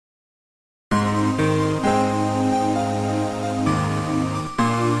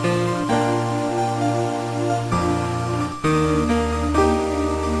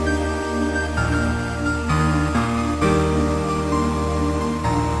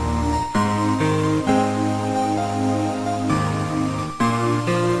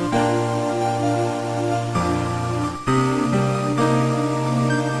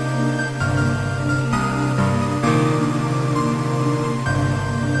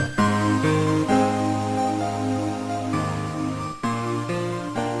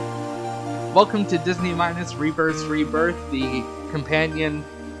Welcome to Disney Minus Rebirth, the companion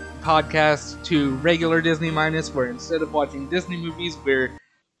podcast to regular Disney Minus, where instead of watching Disney movies,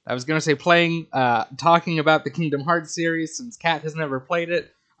 talking about the Kingdom Hearts series, since Kat has never played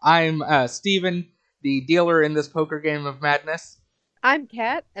it. I'm Steven, the dealer in this poker game of madness. I'm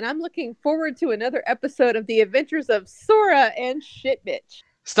Kat, and I'm looking forward to another episode of The Adventures of Sora and Shitbitch.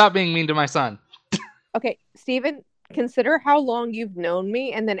 Stop being mean to my son. Okay, Steven, consider how long you've known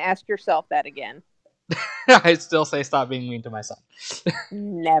me, and then ask yourself that again. I still say stop being mean to my son.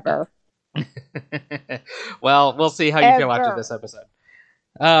 Never. Well, we'll see how you feel after this episode.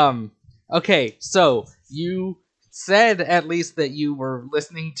 Okay, so you said at least that you were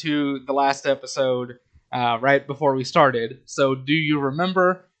listening to the last episode right before we started. So do you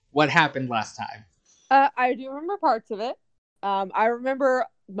remember what happened last time? I do remember parts of it. I remember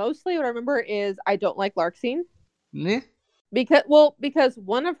mostly what I remember is I don't like Larxene. Nah. Because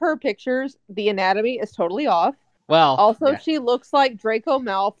one of her pictures, the anatomy is totally off. Well, also, yeah. She looks like Draco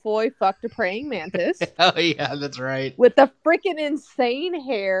Malfoy fucked a praying mantis. Oh yeah, that's right. With the freaking insane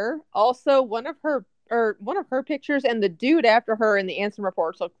hair. Also, one of her pictures and the dude after her in the Ansem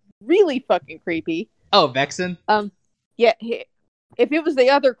reports look really fucking creepy. Oh, Vexen? Yeah. If it was the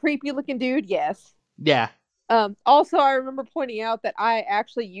other creepy looking dude, yes. Yeah. Also, I remember pointing out that I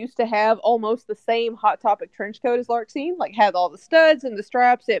actually used to have almost the same Hot Topic trench coat as Larxene. Like, had all the studs and the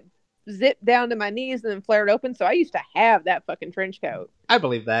straps. It zipped down to my knees and then flared open. So I used to have that fucking trench coat. I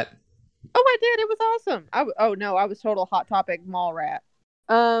believe that. Oh, I did. It was awesome. I was total Hot Topic mall rat.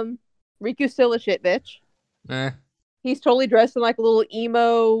 Riku's still a shit bitch. He's totally dressed in like a little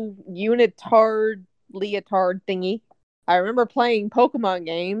emo unitard leotard thingy. I remember playing Pokemon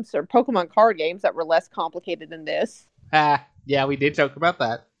games or Pokemon card games that were less complicated than this. Yeah, we did joke about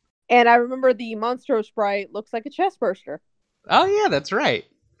that. And I remember the Monstro sprite looks like a chest burster. Oh yeah, that's right.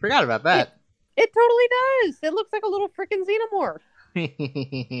 Forgot about that. It totally does. It looks like a little freaking xenomorph.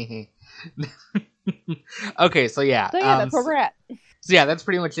 Okay, so yeah. So yeah, that's where we're at. So yeah, that's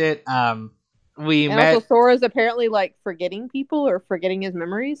pretty much it. We and met. Also, Sora's apparently like forgetting people or forgetting his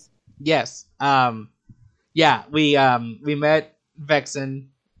memories. Yes. Yeah, we met Vexen,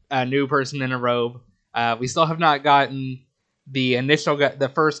 a new person in a robe. We still have not gotten the initial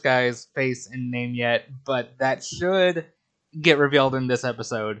the first guy's face and name yet, but that should get revealed in this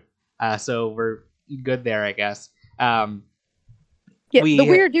episode. So we're good there, I guess. Yeah, the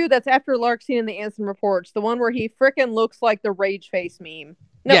weird dude that's after Larxene in the Ansem reports, the one where he frickin' looks like the rage face meme.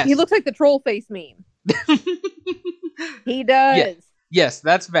 No, yes. He looks like the troll face meme. He does. Yeah. Yes,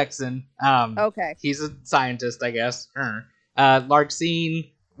 that's Vexen. Okay. He's a scientist, I guess.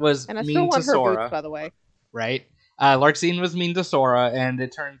 Larxene was and I mean still want to her Sora. Boots, by the way. Right? Larxene was mean to Sora, and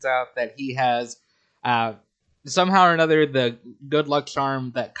it turns out that he has, somehow or another, the good luck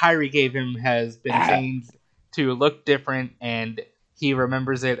charm that Kairi gave him has been changed to look different, and he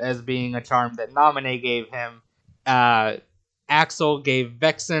remembers it as being a charm that Naminé gave him. Axel gave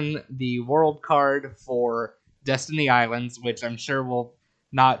Vexen the world card for Destiny Islands, which I'm sure will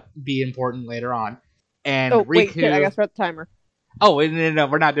not be important later on. And Riku... wait, I gotta start the timer. Oh, no,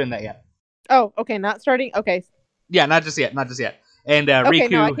 we're not doing that yet. Oh, okay, not starting? Okay. Yeah, not just yet. And okay,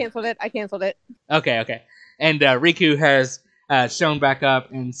 Riku... no, I canceled it. Okay. And Riku has shown back up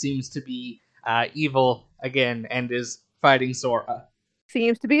and seems to be evil again and is fighting Sora.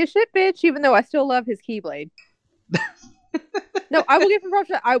 Seems to be a shit bitch, even though I still love his Keyblade. No, I will give him props.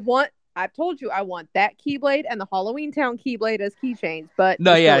 I've told you I want that Keyblade and the Halloween Town Keyblade as keychains, but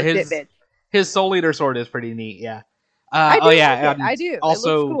no, yeah, his Soul Eater sword is pretty neat. Yeah. I do.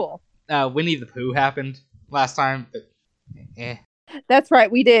 Also, it looks cool. Winnie the Pooh happened last time. But, That's right,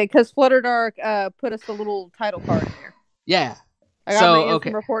 we did because Flutterdark put us a little title card in there. Yeah. I got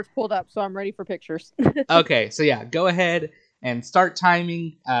my reports pulled up, so I'm ready for pictures. Okay, so yeah, go ahead and start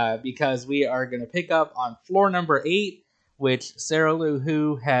timing because we are going to pick up on floor number 8. Which Sarah Lou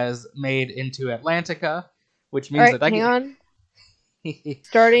Who has made into Atlantica, which means that I can...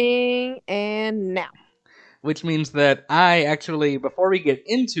 Starting and now. Which means that I actually, before we get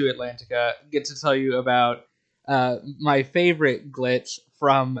into Atlantica, get to tell you about my favorite glitch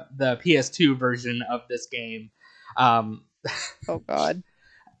from the PS2 version of this game. Oh God.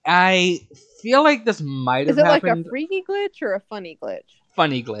 I feel like this might have happened... Is it like a freaky glitch or a funny glitch?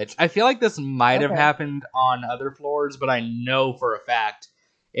 Funny glitch. I feel like this might have happened on other floors, but I know for a fact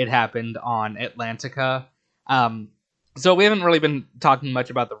it happened on Atlantica. So we haven't really been talking much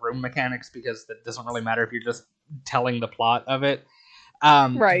about the room mechanics because that doesn't really matter if you're just telling the plot of it.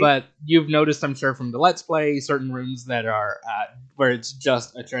 Right. But you've noticed, I'm sure, from the Let's Play, certain rooms that are where it's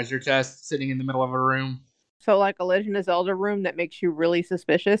just a treasure chest sitting in the middle of a room. So like a Legend of Zelda room that makes you really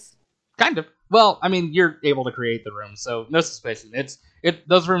suspicious? Kind of. Well, I mean, you're able to create the room, so no suspicion.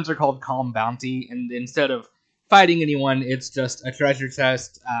 Those rooms are called Calm Bounty, and instead of fighting anyone, it's just a treasure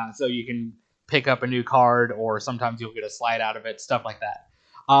chest, so you can pick up a new card, or sometimes you'll get a slide out of it, stuff like that.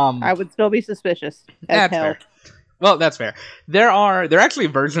 I would still be suspicious. That's fair. Well, that's fair. There are actually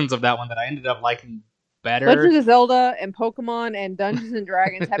versions of that one that I ended up liking better. Legend of Zelda and Pokemon and Dungeons and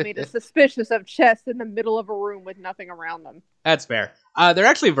Dragons have made us suspicious of chests in the middle of a room with nothing around them. That's fair. There are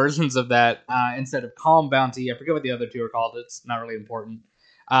actually versions of that instead of Calm Bounty. I forget what the other two are called. It's not really important.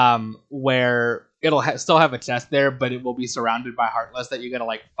 Where it'll still have a chest there, but it will be surrounded by Heartless that you gotta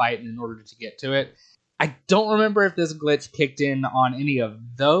like fight in order to get to it. I don't remember if this glitch kicked in on any of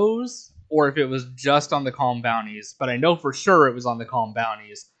those or if it was just on the Calm Bounties, but I know for sure it was on the Calm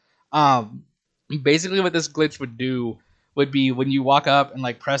Bounties. Basically what this glitch would do would be when you walk up and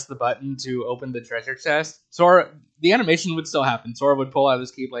like press the button to open the treasure chest, Sora, the animation would still happen. Sora would pull out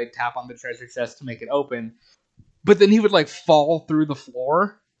his Keyblade, tap on the treasure chest to make it open, but then he would like fall through the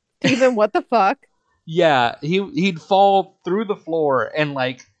floor. Even what the fuck? Yeah, he'd fall through the floor and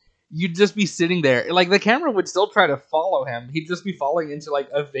like you'd just be sitting there. Like the camera would still try to follow him. He'd just be falling into like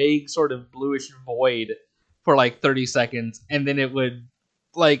a vague sort of bluish void for like 30 seconds, and then it would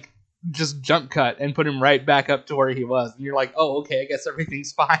like just jump cut and put him right back up to where he was. And you're like, oh, okay, I guess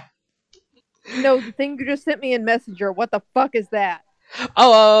everything's fine. No, the thing you just sent me in Messenger, what the fuck is that?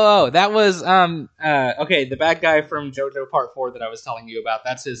 Oh, that was, okay, the bad guy from JoJo Part 4 that I was telling you about.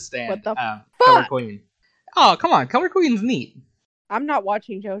 That's his stand. What the fuck? Color Queen. Oh, come on, Color Queen's neat. I'm not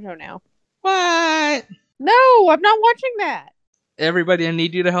watching JoJo now. What? No, I'm not watching that. Everybody, I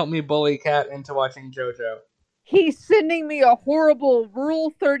need you to help me bully Kat into watching JoJo. He's sending me a horrible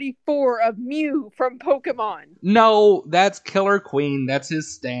Rule 34 of Mew from Pokemon. No, that's Killer Queen. That's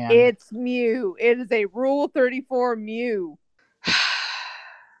his stand. It's Mew. It is a Rule 34 Mew.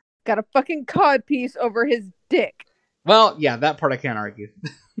 Got a fucking cod piece over his dick. Well, yeah, that part I can't argue.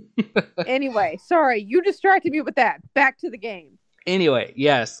 Anyway, sorry, you distracted me with that. Back to the game. Anyway,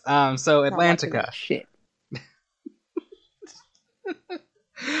 yes. So Atlantica. Shit.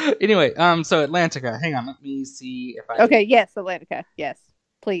 Anyway, so Atlantica. Hang on, let me see if I. Okay, yes, Atlantica. Yes,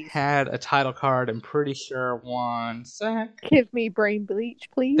 please. Had a title card. I'm pretty sure. One sec. Give me Brain Bleach,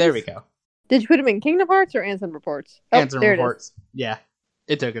 please. There we go. Did you put him in Kingdom Hearts or Ansem Reports? Ansem Reports. Yeah,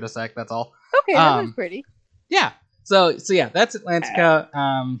 it took it a sec. That's all. Okay, that was pretty. Yeah. So yeah, that's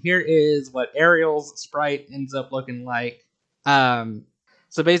Atlantica. Here is what Ariel's sprite ends up looking like.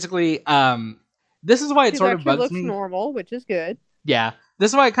 So basically, this is why it sort of bugs looks me. Normal, which is good. Yeah,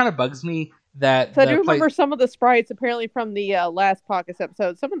 this is why it kind of bugs me that. So I do remember some of the sprites, apparently from the last podcast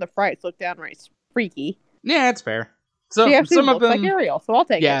episode. Some of the sprites look downright freaky. Yeah, that's fair. So some of them like Ariel, so I'll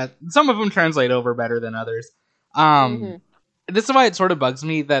take it. Yeah, some of them translate over better than others. This is why it sort of bugs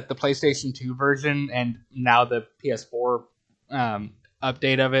me that the PlayStation 2 version and now the PS4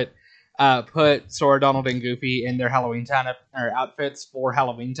 update of it put Sora, Donald, and Goofy in their Halloween Town outfits for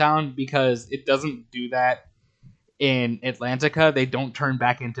Halloween Town, because it doesn't do that in Atlantica. They don't turn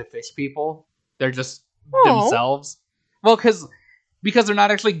back into fish people. They're just themselves. Well, because they're not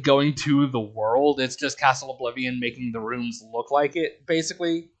actually going to the world. It's just Castle Oblivion making the rooms look like it,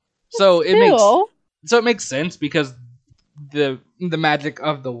 basically. So it makes sense, because the magic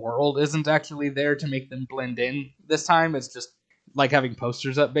of the world isn't actually there to make them blend in this time. It's just like having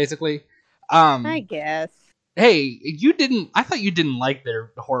posters up, basically. I guess. Hey, I thought you didn't like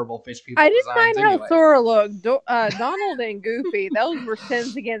their horrible fish people. I didn't mind how Sora looked. Donald and Goofy, those were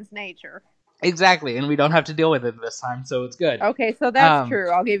sins against nature. Exactly, and we don't have to deal with it this time, so it's good. Okay, so that's true.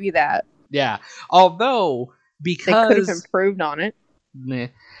 I'll give you that. Yeah, although because they could have improved on it.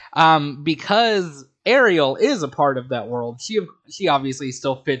 Because Ariel is a part of that world, she obviously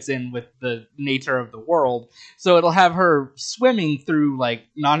still fits in with the nature of the world, so it'll have her swimming through like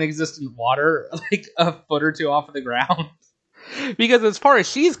non-existent water, like a foot or two off of the ground. Because as far as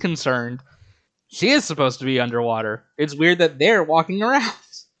she's concerned, she is supposed to be underwater. It's weird that they're walking around.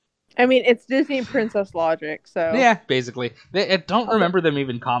 I mean, it's Disney Princess logic, so... Yeah, basically. I don't remember them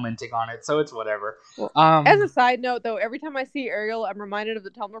even commenting on it, so it's whatever. Well, as a side note, though, every time I see Ariel, I'm reminded of the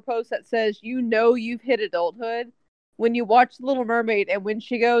Tumblr post that says, you know you've hit adulthood when you watch The Little Mermaid, and when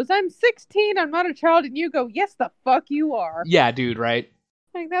she goes, I'm 16, I'm not a child, and you go, yes, the fuck you are. Yeah, dude, right?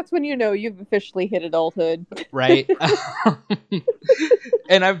 Like, that's when you know you've officially hit adulthood. Right?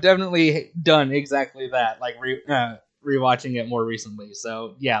 And I've definitely done exactly that, like, rewatching it more recently,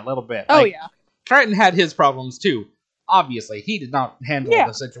 so yeah, a little bit. Oh, yeah. Triton had his problems too. Obviously, he did not handle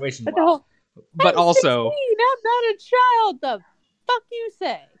the situation well. But also, 16, I'm not a child. The fuck you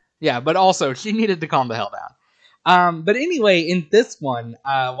say? Yeah, but also she needed to calm the hell But anyway, in this one,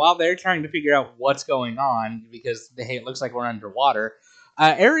 while they're trying to figure out what's going on, because hey, it looks like we're underwater,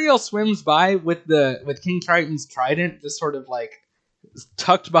 Ariel swims by with King Triton's trident just sort of like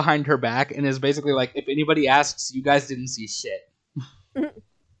tucked behind her back, and is basically like, if anybody asks, you guys didn't see shit.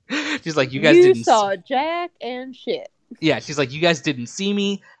 She's like, you guys saw jack and shit. Yeah, she's like, you guys didn't see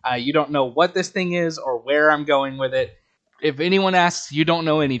me. You don't know what this thing is or where I'm going with it. If anyone asks, you don't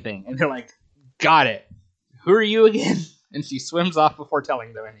know anything. And they're like, got it. Who are you again? And she swims off before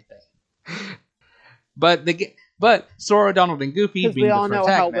telling them anything. But Sora, Donald, and Goofy, being the protagonists... we all know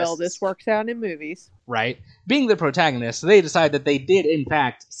how well this works out in movies. Right. Being the protagonists, they decide that they did, in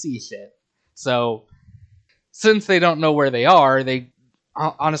fact, see shit. So, since they don't know where they are, they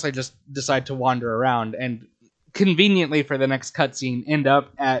honestly just decide to wander around, and conveniently for the next cutscene, end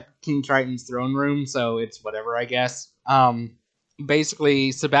up at King Triton's throne room, so it's whatever, I guess.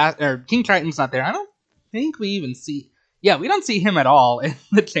 Basically, King Triton's not there. I don't think we even see... Yeah, we don't see him at all in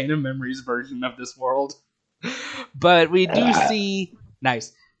the Chain of Memories version of this world. But we do see...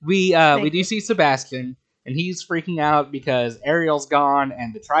 Nice. We do see Sebastian, and he's freaking out because Ariel's gone,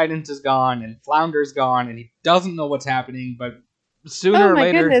 and the Trident is gone, and Flounder's gone, and he doesn't know what's happening, but sooner or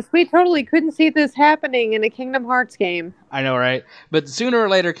later... Oh my goodness, we totally couldn't see this happening in a Kingdom Hearts game. I know, right? But sooner or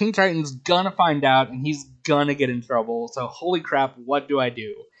later, King Triton's gonna find out, and he's gonna get in trouble, so holy crap, what do I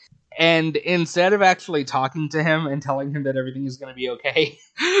do? And instead of actually talking to him and telling him that everything is gonna be okay,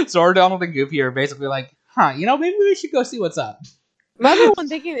 Sora, Donald, and Goofy are basically like, maybe we should go see what's up. I'm the one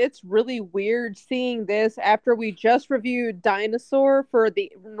thinking it's really weird seeing this after we just reviewed Dinosaur for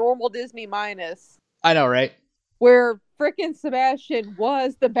the normal Disney Minus. I know, right? Where frickin' Sebastian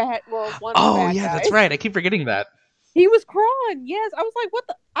was the one of the bad guys. That's right. I keep forgetting that. He was crawling, yes. I was like, what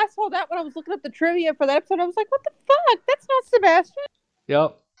the... I saw that when I was looking up the trivia for that episode. I was like, what the fuck? That's not Sebastian.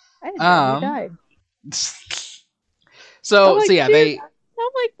 Yep. I didn't know he died. So yeah,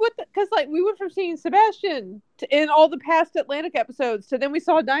 I'm like, what the... Because, like, we went from seeing Sebastian in all the past Atlantic episodes to then we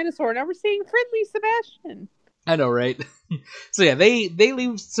saw Dinosaur, and now we're seeing friendly Sebastian. I know, right? So yeah, they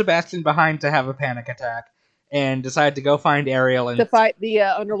leave Sebastian behind to have a panic attack and decide to go find Ariel and... to fight the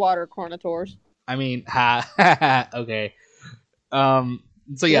underwater Carnotaurs. I mean, okay.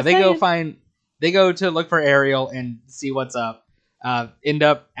 So yeah, they go to look for Ariel and see what's up. End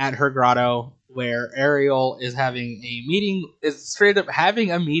up at her grotto where Ariel is straight up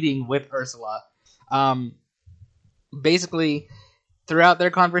having a meeting with Ursula. Basically, throughout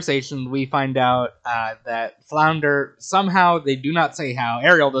their conversation, we find out that Flounder, somehow, they do not say how,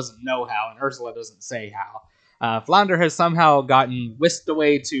 Ariel doesn't know how, and Ursula doesn't say how. Flounder has somehow gotten whisked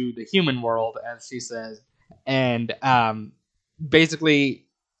away to the human world, as she says, and basically,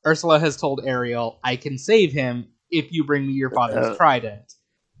 Ursula has told Ariel, I can save him if you bring me your father's trident.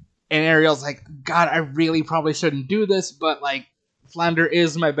 And Ariel's like, God, I really probably shouldn't do this, but, like, Flounder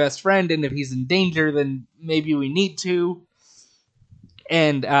is my best friend, and if he's in danger, then maybe we need to.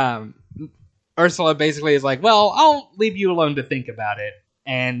 And Ursula basically is like, well, I'll leave you alone to think about it,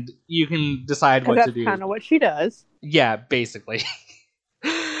 and you can decide what to do. That's kind of what she does. Yeah, basically.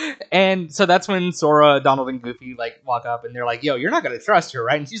 And so that's when Sora, Donald, and Goofy, like, walk up, and they're like, yo, you're not going to trust her,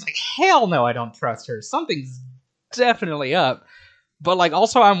 right? And she's like, hell no, I don't trust her. Something's definitely up. But, like,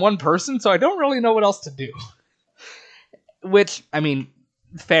 also I'm one person, so I don't really know what else to do. Which, I mean,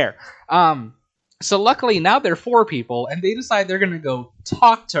 fair. So luckily now they're 4 people, and they decide they're going to go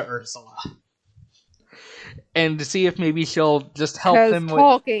talk to Ursula. And to see if maybe she'll just help them with...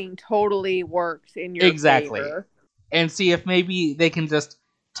 talking totally works in your favor. And see if maybe they can just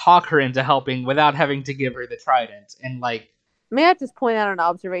talk her into helping without having to give her the trident. And, like... May I just point out an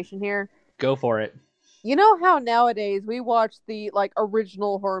observation here? Go for it. You know how nowadays we watch the, like,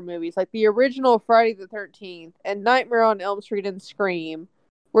 original horror movies, like the original Friday the 13th and Nightmare on Elm Street and Scream,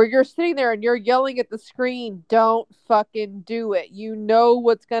 where you're sitting there and you're yelling at the screen, don't fucking do it. You know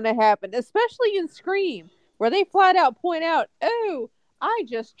what's going to happen, especially in Scream, where they flat out point out, oh, I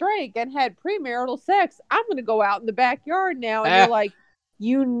just drank and had premarital sex. I'm going to go out in the backyard now. And you're like,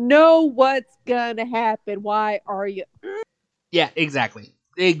 you know what's going to happen. Why are you? Yeah, exactly.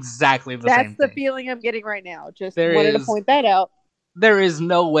 Exactly the same thing. That's the feeling I'm getting right now. Just wanted to point that out. There is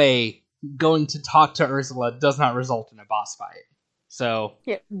no way going to talk to Ursula does not result in a boss fight. So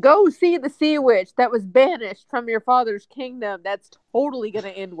yeah, go see the Sea Witch that was banished from your father's kingdom. That's totally going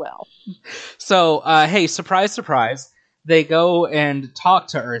to end well. So, hey, surprise, surprise. They go and talk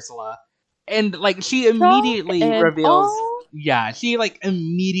to Ursula. And, like, she immediately reveals... Yeah, she, like,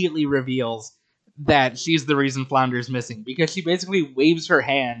 immediately reveals that she's the reason Flounder's missing, because she basically waves her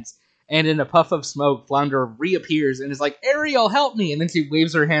hands, and in a puff of smoke, Flounder reappears and is like, Ariel, help me! And then she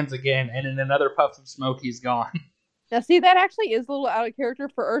waves her hands again, and in another puff of smoke, he's gone. Now, see, that actually is a little out of character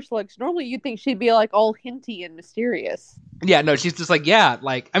for Ursula, because normally you'd think she'd be, like, all hinty and mysterious. Yeah, no, she's just like, yeah,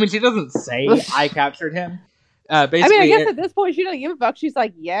 like, I mean, she doesn't say, I captured him. Basically, I mean, I guess at this point, she doesn't give a fuck. She's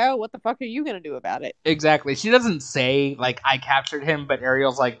like, yeah, what the fuck are you going to do about it? Exactly. She doesn't say, like, I captured him, but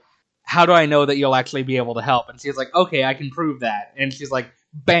Ariel's like, how do I know that you'll actually be able to help? And she's like, okay, I can prove that. And she's like,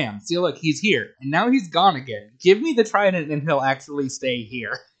 bam, see, look, he's here. And now he's gone again. Give me the trident and he'll actually stay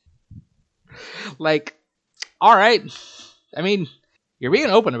here. Like, all right. I mean, you're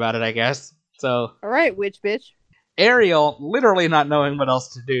being open about it, I guess. So, all right, witch bitch. Ariel, literally not knowing what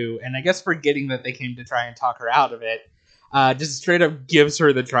else to do, and I guess forgetting that they came to try and talk her out of it, just straight up gives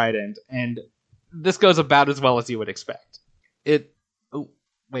her the trident, and this goes about as well as you would expect. Oh,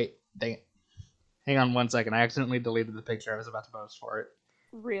 wait, dang it. Hang on 1 second, I accidentally deleted the picture I was about to post for it.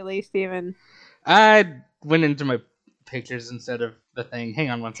 Really, Steven? I went into my pictures instead of the thing. Hang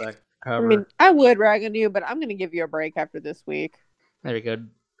on 1 sec. Cover. I mean, I would rag on you, but I'm going to give you a break after this week. There we go.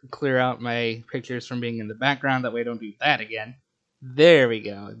 Clear out my pictures from being in the background. That way I don't do that again. There we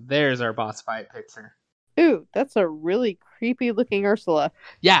go. There's our boss fight picture. Ooh, that's a really creepy looking Ursula.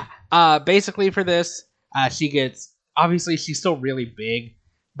 Yeah. Basically for this, she gets, obviously she's still really big,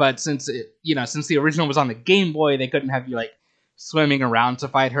 but since the original was on the Game Boy, they couldn't have you like swimming around to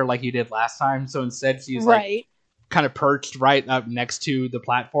fight her like you did last time. So instead she's like kind of perched right up next to the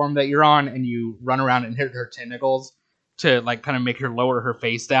platform that you're on, and you run around and hit her tentacles to like kind of make her lower her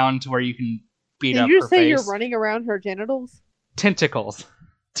face down to where you can beat up her face. Did you say you're running around her genitals? Tentacles.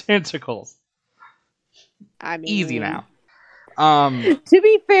 I mean, easy now. To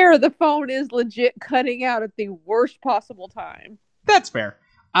be fair, the phone is legit cutting out at the worst possible time. That's fair.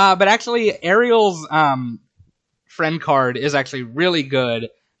 But actually, Ariel's friend card is actually really good.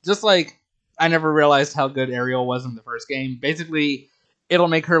 Just like I never realized how good Ariel was in the first game. Basically, it'll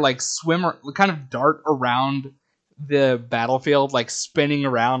make her like swim or kind of dart around the battlefield, like spinning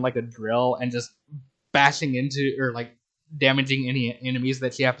around like a drill and just bashing into or like damaging any enemies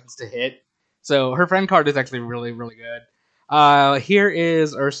that she happens to hit. So her friend card is actually really, really good. Here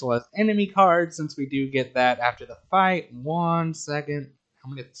is Ursula's enemy card, since we do get that after the fight. 1 second. How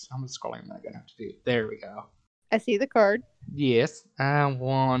much scrolling am I going to have to do? There we go. I see the card. Yes.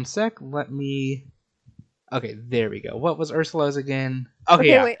 1 sec. Let me... Okay, there we go. What was Ursula's again? Okay,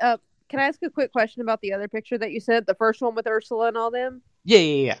 yeah. Wait, can I ask a quick question about the other picture that you sent? The first one with Ursula and all them?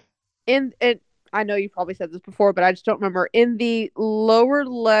 Yeah. And I know you probably said this before, but I just don't remember. In the lower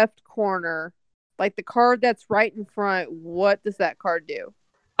left corner, like the card that's right in front, what does that card do?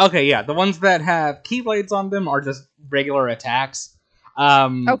 Okay, yeah. The ones that have keyblades on them are just regular attacks.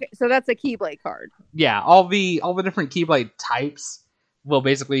 Okay, so that's a keyblade card. Yeah, all the different keyblade types will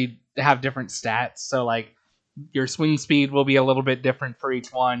basically have different stats. So like your swing speed will be a little bit different for each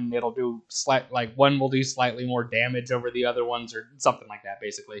one. It'll do one will do slightly more damage over the other ones, or something like that,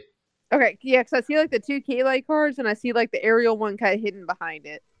 basically. Okay, yeah, because I see like the two keyblade cards, and I see like the Ariel one kind of hidden behind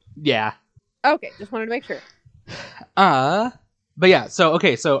it. Yeah. Okay, just wanted to make sure. But yeah, so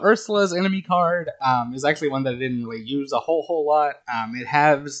Ursula's enemy card is actually one that I didn't really use a whole lot. It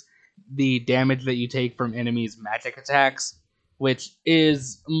has the damage that you take from enemies' magic attacks, which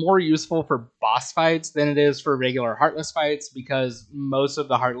is more useful for boss fights than it is for regular Heartless fights, because most of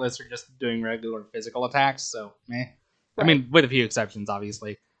the Heartless are just doing regular physical attacks, so meh. Right. I mean, with a few exceptions,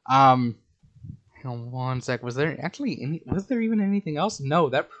 obviously. Hang on 1 sec. Was there even anything else? No,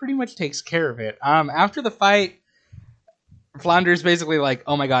 that pretty much takes care of it. After the fight, Flounder's basically like,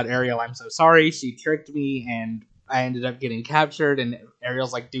 oh my god, Ariel, I'm so sorry. She tricked me, and I ended up getting captured. And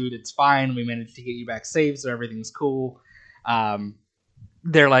Ariel's like, dude, it's fine. We managed to get you back safe, so everything's cool.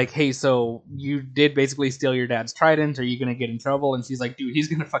 They're like, hey, so you did basically steal your dad's trident. Are you going to get in trouble? And she's like, dude, he's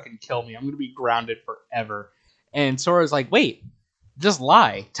going to fucking kill me. I'm going to be grounded forever. And Sora's like, wait, just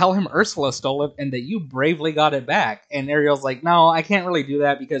lie. Tell him Ursula stole it and that you bravely got it back. And Ariel's like, no, I can't really do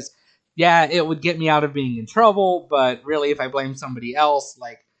that because, yeah, it would get me out of being in trouble, but really if I blame somebody else,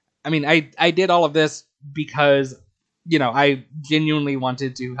 I did all of this because, I genuinely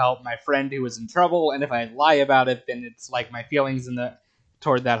wanted to help my friend who was in trouble, and if I lie about it, then it's like my feelings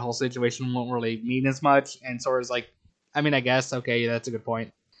toward that whole situation won't really mean as much. And Sora's like, I guess, okay, that's a good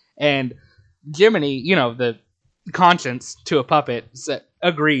point. And Jiminy, the conscience to a puppet,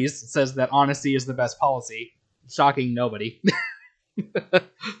 agrees, says that honesty is the best policy. Shocking nobody.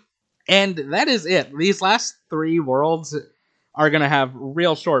 And that is it. These last 3 worlds are going to have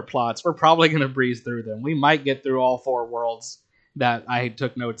real short plots. We're probably going to breeze through them. We might get through all 4 worlds that I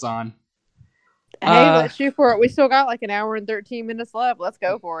took notes on. Hey, let's shoot for it. We still got like an hour and 13 minutes left. Let's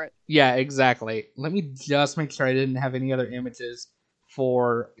go for it. Yeah, exactly. Let me just make sure I didn't have any other images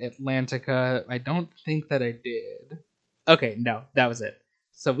for Atlantica. I don't think that I did. Okay, no, that was it.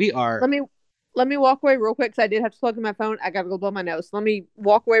 So we are... Let me walk away real quick because I did have to plug in my phone. I gotta go blow my nose. Let me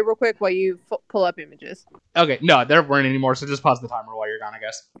walk away real quick while you pull up images. Okay, no, there weren't any more, so just pause the timer while you're gone, I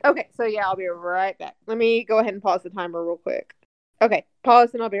guess. Okay, so yeah, I'll be right back. Let me go ahead and pause the timer real quick. Okay,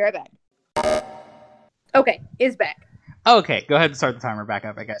 pause and I'll be right back. Okay, it's back. Okay, go ahead and start the timer back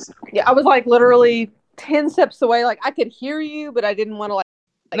up, I guess. Yeah, I was like literally 10 steps away. Like I could hear you, but I didn't want to like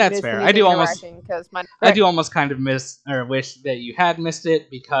that's fair. I do almost kind of miss or wish that you had missed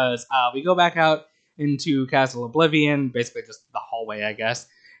it because we go back out into Castle Oblivion, basically just the hallway, I guess.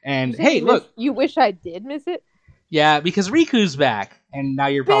 And hey, look, you wish I did miss it? Yeah, because Riku's back, and now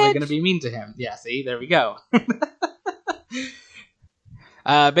you're probably going to be mean to him. Yeah, see, there we go.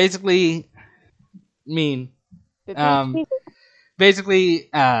 Basically, mean. Basically,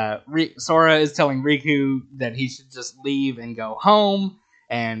 Sora is telling Riku that he should just leave and go home,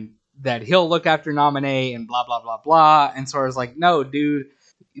 and that he'll look after Naminé, and blah, blah, blah, blah. And Sora's like, no, dude,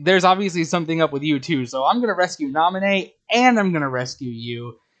 there's obviously something up with you, too, so I'm going to rescue Naminé, and I'm going to rescue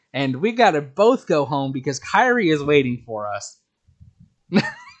you, and we got to both go home because Kairi is waiting for us.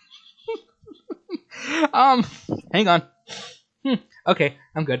 Hang on. Okay,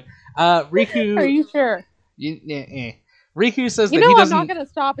 I'm good. Riku... Are you sure? Riku says that he doesn't... I'm not going to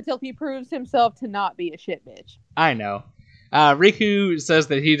stop until he proves himself to not be a shit bitch. I know. Riku says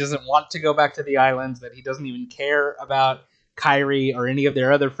that he doesn't want to go back to the islands, that he doesn't even care about Kairi or any of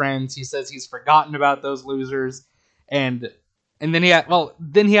their other friends. He says he's forgotten about those losers. And then he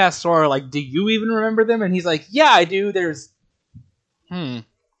asks Sora, like, do you even remember them? And he's like, yeah, I do. There's...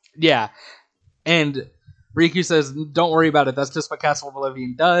 Yeah. And Riku says, don't worry about it. That's just what Castle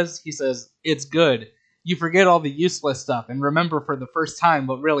Oblivion does. He says, it's good. You forget all the useless stuff and remember for the first time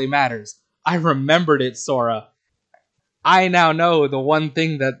what really matters. I remembered it, Sora. I now know the one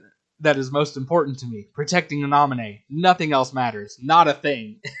thing that is most important to me. Protecting Naminé. Nothing else matters. Not a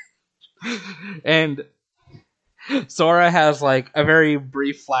thing. And Sora has like a very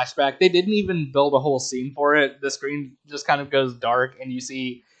brief flashback. They didn't even build a whole scene for it. The screen just kind of goes dark and you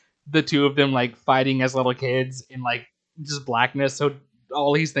see the two of them like fighting as little kids in like just blackness. So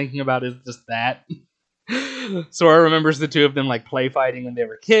all he's thinking about is just that. Sora remembers the two of them like play fighting when they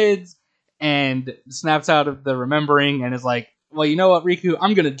were kids and snaps out of the remembering and is like, well, you know what, Riku,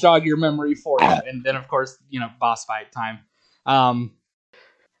 I'm going to jog your memory for you. And then, of course, boss fight time.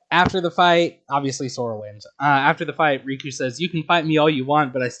 After the fight, obviously Sora wins. After the fight, Riku says, you can fight me all you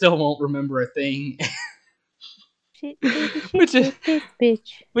want, but I still won't remember a thing. Which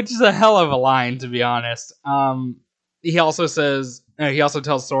is a hell of a line, to be honest. He also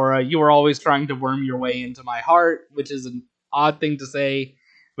tells Sora, you were always trying to worm your way into my heart, which is an odd thing to say,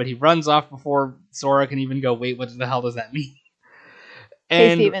 but he runs off before Sora can even go, wait, what the hell does that mean?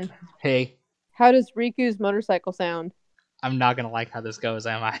 Hey, Steven. Hey. How does Riku's motorcycle sound? I'm not going to like how this goes,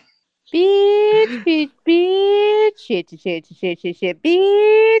 am I? Bitch, bitch, bitch, shit, shit, shit, shit, shit,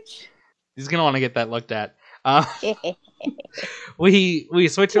 bitch. He's going to want to get that looked at. We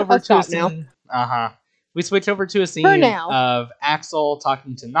switch over to a scene. We switch over to a scene of Axel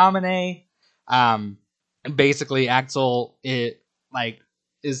talking to Naminé. Basically, Axel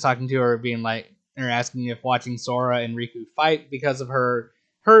is talking to her, being like, or asking if watching Sora and Riku fight because of her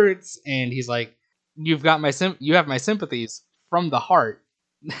hurts, and he's like, you have my sympathies from the heart.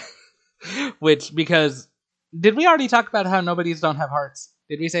 Which, because did we already talk about how nobodies don't have hearts?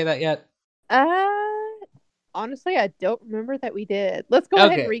 Did we say that yet? Honestly, I don't remember that we did. Let's go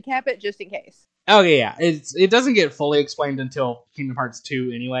ahead and recap it just in case. Okay, yeah. It doesn't get fully explained until Kingdom Hearts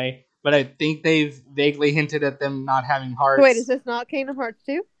 2 anyway, but I think they've vaguely hinted at them not having hearts. Wait, is this not Kingdom Hearts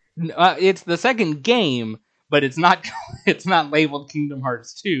 2? It's the second game, but it's not labeled Kingdom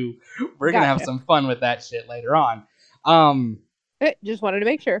Hearts 2. We're going to have some fun with that shit later on. Just wanted to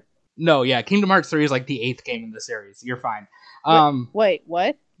make sure. No, yeah, Kingdom Hearts 3 is like the 8th game in the series. You're fine. Wait,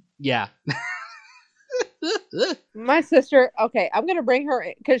 what? Yeah. My sister, okay, I'm going to bring her,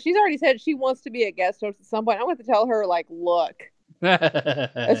 because she's already said she wants to be a guest host at some point. I'm going to tell her, like, look,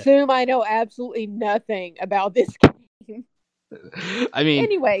 assume I know absolutely nothing about this game. I mean,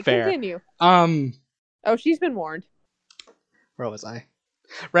 anyway, fair. Continue. Oh, she's been warned. Where was I?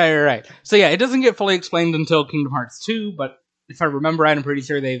 Right. So yeah, it doesn't get fully explained until Kingdom Hearts 2, but if I remember right, I'm pretty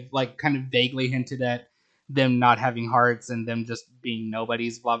sure they've like kind of vaguely hinted at them not having hearts and them just being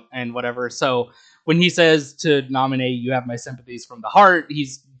nobodies and whatever. So when he says to Naminé, you have my sympathies from the heart,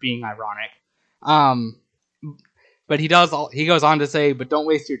 he's being ironic. But he goes on to say, but don't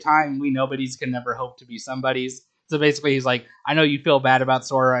waste your time. We nobodies can never hope to be somebodies. So basically, he's like, I know you feel bad about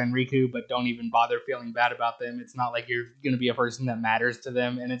Sora and Riku, but don't even bother feeling bad about them. It's not like you're going to be a person that matters to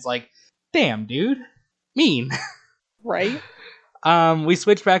them. And it's like, damn, dude. Mean. Right. We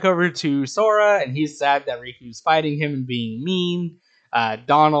switch back over to Sora, and he's sad that Riku's fighting him and being mean.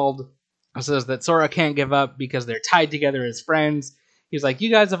 Donald says that Sora can't give up because they're tied together as friends. He's like,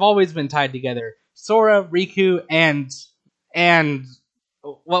 you guys have always been tied together. Sora, Riku, and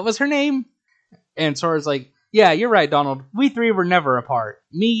what was her name? And Sora's like, yeah, you're right, Donald. We three were never apart.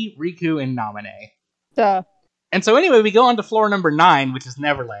 Me, Riku, and Naminé. Duh. And so anyway, we go on to floor number 9, which is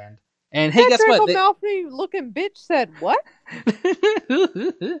Neverland. And hey, that guess what? Malfoy looking bitch said what?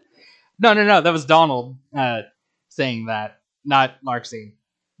 No. That was Donald saying that, not Larxene.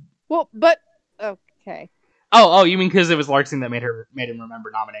 Well, but okay. Oh, you mean because it was Larxene that made him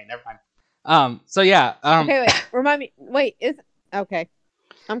remember Naminé? Never mind. So yeah. Okay, wait. Remind me. Wait, okay.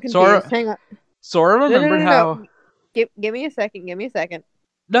 I'm confused. Hang on. Sora remembered how. Give me a second.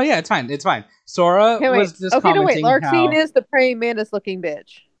 No, yeah, it's fine. Sora was just commenting Larxene is the praying mantis looking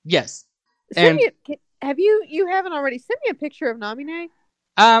bitch. Yes. Have you haven't already sent me a picture of Naminé?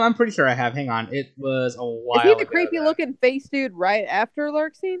 I'm pretty sure I have. Hang on, it was a while ago. Is he the creepy looking face dude right after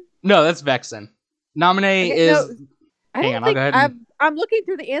Larxene? No, that's Vexen. Naminé is. No, hang on, I'll go ahead. I'm looking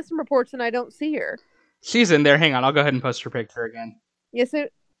through the Ansem reports and I don't see her. She's in there. Hang on, I'll go ahead and post her picture again. Yes,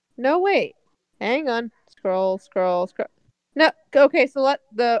 no, wait. Hang on. Scroll. No, okay. So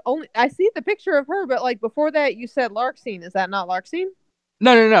I see the picture of her, but like before that, you said Larxene. Is that not Larxene?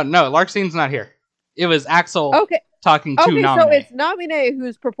 No. Larxene's not here. It was Axel. Talking to Naminé. So it's Naminé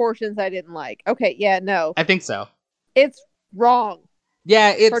whose proportions I didn't like. Okay, yeah, no. I think so. It's wrong.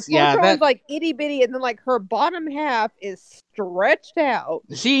 Yeah, it's her like itty bitty, and then like her bottom half is stretched out.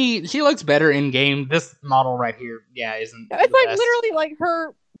 She looks better in game. This model right here, isn't. It's like best. Literally like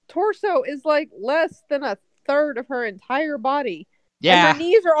her torso is like less than a third of her entire body. Yeah, and her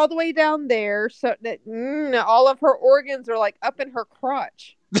knees are all the way down there, so that all of her organs are like up in her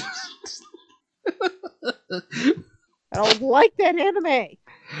crotch. I don't like that anime.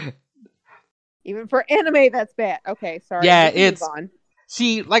 Even for anime, that's bad. Okay, sorry. Yeah, it's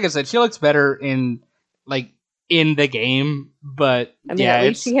she. Like I said, she looks better in the game, but at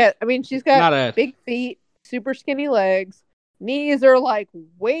least she's got big feet, super skinny legs. Knees are like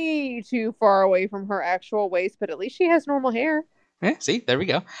way too far away from her actual waist, but at least she has normal hair. Yeah, see, there we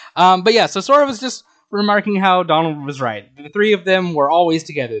go. But yeah, so Sora was just remarking how Donald was right. The three of them were always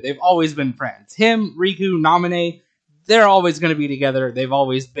together. They've always been friends. Him, Riku, Naminé, they're always going to be together. They've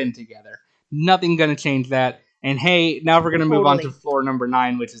always been together. Nothing going to change that. And hey, now we're going to move on to floor number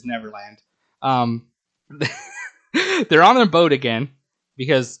 9, which is Neverland. They're on their boat again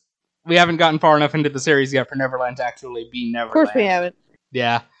because we haven't gotten far enough into the series yet for Neverland to actually be Neverland. Of course we haven't.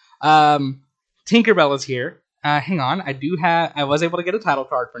 Yeah. Tinkerbell is here. Hang on, I was able to get a title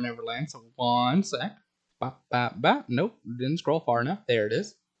card for Neverland, so one sec. Nope, didn't scroll far enough. There it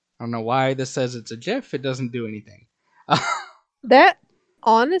is. I don't know why this says it's a GIF. It doesn't do anything.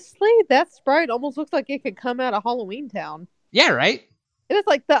 Honestly, that sprite almost looks like it could come out of Halloween Town. Yeah, right? It is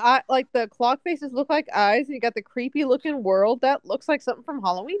like the clock faces look like eyes, and you got the creepy looking world that looks like something from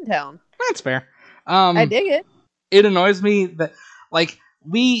Halloween Town. That's fair. I dig it. It annoys me that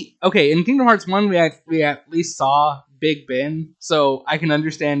in Kingdom Hearts 1 we at least saw Big Ben, so I can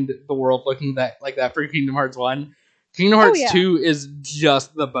understand the world looking like that for Kingdom Hearts 1. Kingdom Hearts 2 is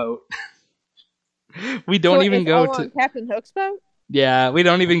just the boat. We don't even go to Captain Hook's boat. Yeah, we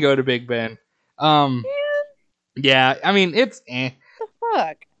don't even go to Big Ben. Yeah, I mean it's the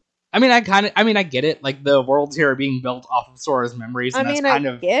fuck. I get it. Like the worlds here are being built off of Sora's memories. And I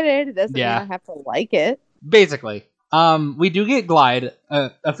get it. It doesn't mean I have to like it. Basically. We do get Glide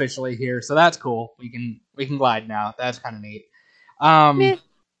officially here, so that's cool. We can glide now. That's kind of neat.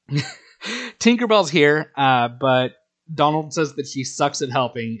 Tinkerbell's here, but Donald says that she sucks at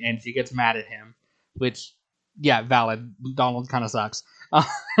helping, and she gets mad at him. Which, yeah, valid. Donald kind of sucks.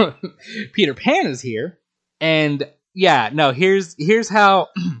 Peter Pan is here, and yeah, no. Here's how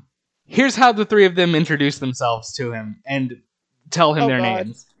the three of them introduce themselves to him and tell him their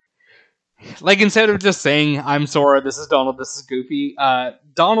names. Like, instead of just saying, I'm Sora, this is Donald, this is Goofy,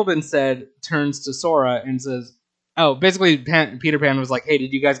 Donald instead turns to Sora and says, basically Peter Pan was like, hey,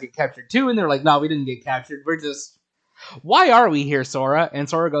 did you guys get captured too? And they're like, no, we didn't get captured. Why are we here, Sora? And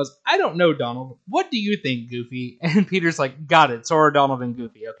Sora goes, I don't know, Donald. What do you think, Goofy? And Peter's like, got it, Sora, Donald, and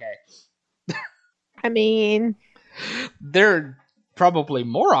Goofy, okay. I mean... There are probably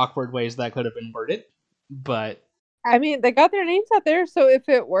more awkward ways that could have been worded, but... I mean, they got their names out there, so if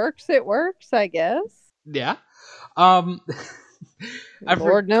it works, I guess. Yeah. Lord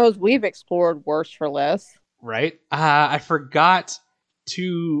knows we've explored worse for less. Right? I forgot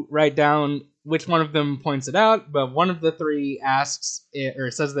to write down which one of them points it out, but one of the three asks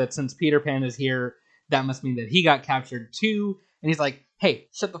or says that since Peter Pan is here, that must mean that he got captured too. And he's like, "Hey,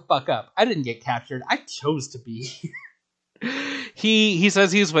 shut the fuck up! I didn't get captured. I chose to be here." He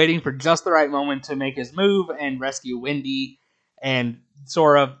says he's waiting for just the right moment to make his move and rescue Wendy, and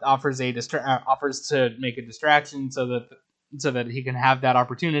Sora offers to make a distraction so that he can have that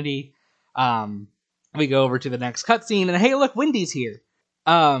opportunity. We go over to the next cutscene, and hey, look, Wendy's here.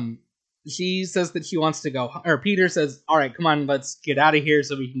 She says that she wants to go, or Peter says, "All right, come on, let's get out of here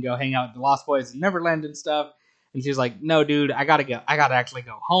so we can go hang out with the Lost Boys and Neverland and stuff." And she's like, "No, dude, I gotta go. I gotta actually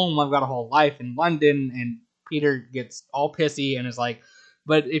go home. I've got a whole life in London." And Peter gets all pissy and is like,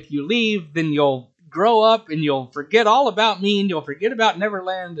 "But if you leave, then you'll grow up and you'll forget all about me and you'll forget about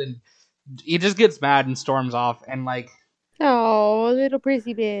Neverland." And he just gets mad and storms off. And like, oh, little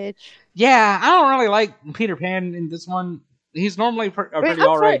prissy bitch. Yeah, I don't really like Peter Pan in this one. He's normally a pretty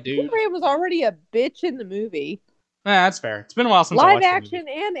alright dude. Peter Pan was already a bitch in the movie. Yeah, that's fair. It's been a while since I watched live action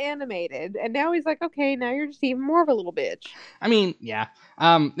and animated, and now he's like, okay, now you're just even more of a little bitch. I mean, yeah.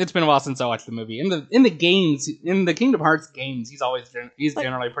 It's been a while since I watched the movie. In the games, in the Kingdom Hearts games, he's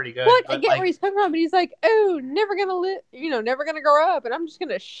generally pretty good. I get where he's coming from, but he's like, oh, never gonna grow up, and I'm just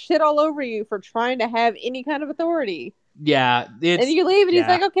gonna shit all over you for trying to have any kind of authority. Yeah, and you leave, and he's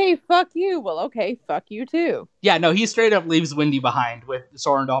like, okay, fuck you. Well, okay, fuck you too. Yeah, no, he straight up leaves Wendy behind with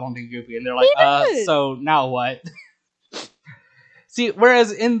Sora and Donald and Goofy, and they're like, so now what? See,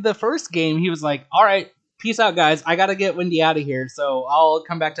 whereas in the first game, he was like, all right, peace out, guys. I gotta get Wendy out of here, so I'll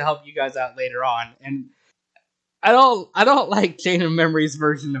come back to help you guys out later on. And I don't like Chain of Memories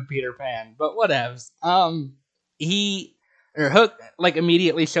version of Peter Pan, but whatevs. Hook like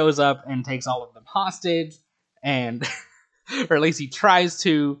immediately shows up and takes all of them hostage, and or at least he tries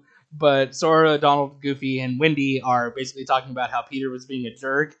to. But Sora, Donald, Goofy, and Wendy are basically talking about how Peter was being a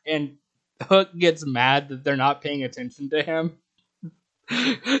jerk, and Hook gets mad that they're not paying attention to him.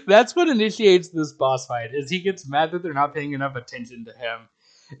 That's what initiates this boss fight, is he gets mad that they're not paying enough attention to him,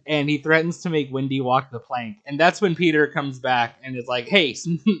 and he threatens to make Wendy walk the plank. And that's when Peter comes back and is like, hey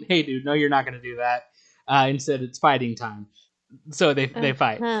dude, no, you're not going to do that. Instead, it's fighting time. So they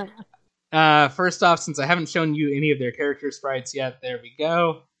fight. First off, since I haven't shown you any of their character sprites yet, there we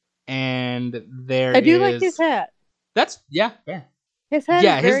go. And I do like his hat. That's, fair. His hat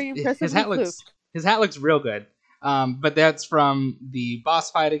is very impressive. His hat looks real good. But that's from the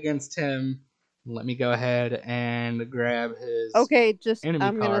boss fight against him. Let me go ahead and grab his enemy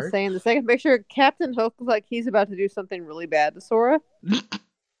I'm card. Gonna say in the second picture, Captain Hook looks like he's about to do something really bad to Sora. No,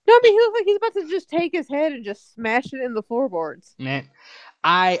 I mean, he looks like he's about to just take his head and just smash it in the floorboards. Man,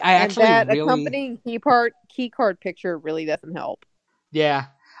 I actually and that accompanying key card picture really doesn't help. Yeah,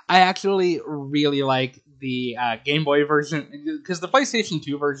 I actually really like the Game Boy version, because the PlayStation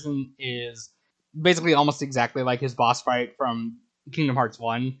 2 version is basically almost exactly like his boss fight from Kingdom Hearts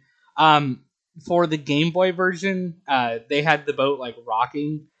 1. For the Game Boy version, they had the boat like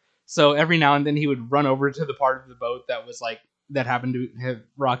rocking, so every now and then he would run over to the part of the boat that happened to have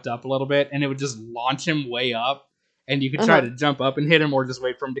rocked up a little bit, and it would just launch him way up, and you could try to jump up and hit him, or just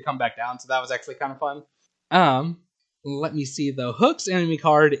wait for him to come back down. So that was actually kind of fun. Let me see though. Hook's enemy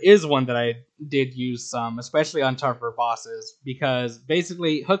card is one that I did use some, especially on tougher bosses, because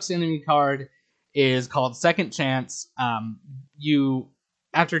basically Hook's enemy card is called Second Chance. You,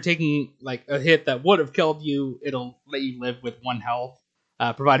 after taking like a hit that would have killed you, it'll let you live with 1 health,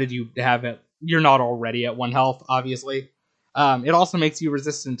 provided you have it. You're not already at 1 health, obviously. It also makes you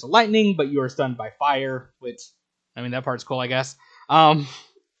resistant to lightning, but you are stunned by fire, which, I mean, that part's cool, I guess.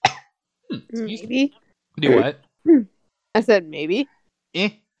 Maybe. Do what? I said maybe.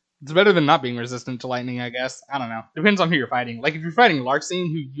 It's better than not being resistant to lightning, I guess. I don't know. Depends on who you're fighting. Like, if you're fighting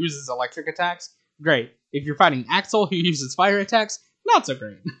Larxene, who uses electric attacks, great. If you're fighting Axel, who uses fire attacks, not so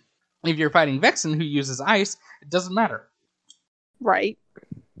great. If you're fighting Vexen, who uses ice, it doesn't matter. Right.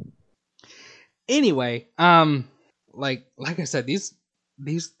 Anyway, like I said, these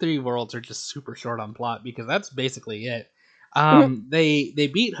 3 worlds are just super short on plot, because that's basically it.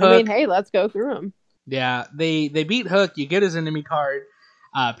 They beat Hook. I mean, hey, let's go through them. Yeah, they beat Hook. You get his enemy card.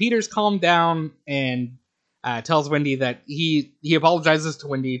 Peter's calmed down and tells Wendy that he apologizes to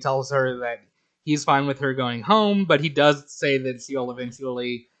Wendy. Tells her that he's fine with her going home, but he does say that she'll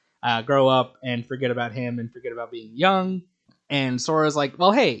eventually grow up and forget about him and forget about being young. And Sora's like,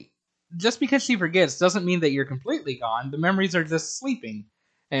 well, hey, just because she forgets doesn't mean that you're completely gone. The memories are just sleeping.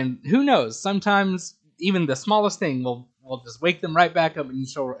 And who knows, sometimes even the smallest thing will just wake them right back up, and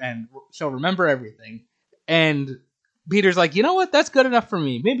she'll remember everything. And Peter's like, you know what? That's good enough for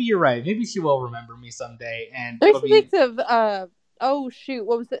me. Maybe you're right. Maybe she will remember me someday. And makes me think of oh shoot,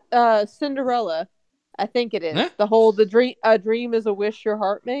 what was it? Cinderella. I think it is. Eh? The whole a dream is a wish your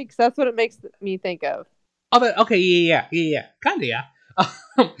heart makes. That's what it makes me think of. Oh, but okay, yeah. Kinda, yeah.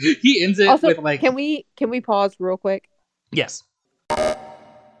 He ends it also, with like, can we pause real quick? Yes.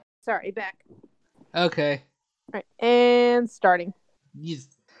 Sorry, back. Okay. All right, and starting. Yes.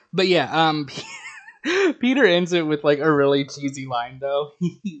 But yeah, Peter ends it with like a really cheesy line though.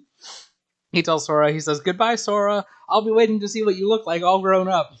 He tells Sora, he says, "Goodbye, Sora. I'll be waiting to see what you look like all grown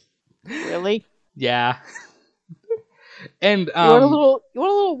up." Really? Yeah. And you want a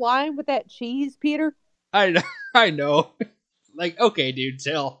little wine with that cheese, Peter? I know. Like, okay, dude,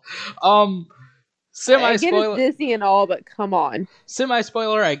 chill. I get it's Disney and all, but come on.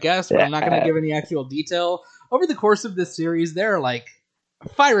 Semi-spoiler, I guess, but I'm not going to give any actual detail. Over the course of this series, there are like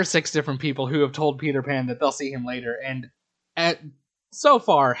 5 or 6 different people who have told Peter Pan that they'll see him later, and so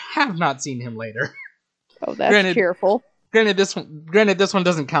far have not seen him later. Oh, that's cheerful. Granted, this one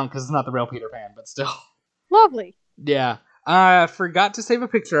doesn't count because it's not the real Peter Pan, but still. Lovely. Yeah. I forgot to save a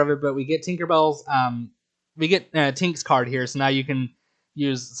picture of it, but we get Tinkerbell's, we get Tink's card here, so now you can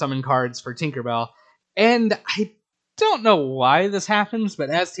use summon cards for Tinkerbell. And I don't know why this happens, but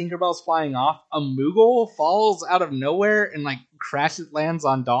as Tinkerbell's flying off, a Moogle falls out of nowhere and like lands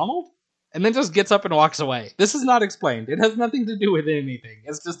on Donald, and then just gets up and walks away. This is not explained. It has nothing to do with anything.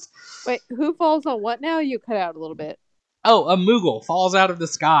 It's just... Wait, who falls on what now? You cut out a little bit. Oh, a Moogle falls out of the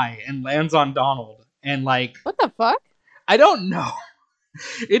sky and lands on Donald, and like... What the fuck? I don't know.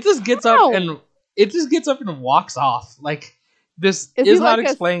 It just gets up and walks off. Like, this is not like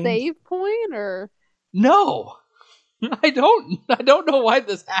explained. A save point or... No. I don't know why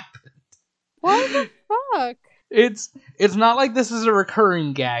this happened. What the fuck? It's not like this is a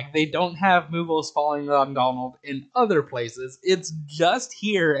recurring gag. They don't have Moogles falling on Donald in other places. It's just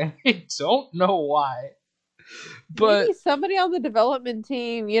here, and I don't know why. But maybe somebody on the development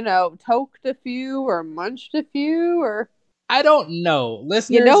team, toked a few or munched a few, or... I don't know.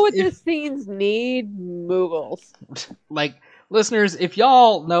 Listeners, you know what these scenes need? Moogles. Like, listeners, if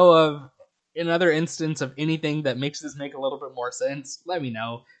y'all know of another instance of anything that makes this make a little bit more sense, let me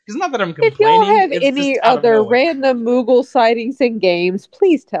know. Because not that I'm complaining. If y'all have any other random Moogle sightings in games,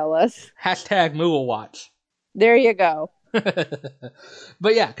 please tell us. Hashtag Moogle Watch. There you go.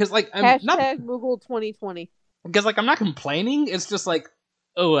 But yeah, because like... Hashtag Moogle 2020. Because like, I'm not complaining, it's just like,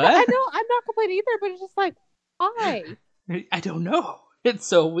 oh, what? I know, I'm not complaining either, but it's just like, why? I don't know. It's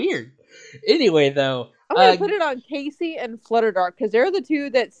so weird. Anyway, though... I'm going to put it on Casey and Flutterdark, because they're the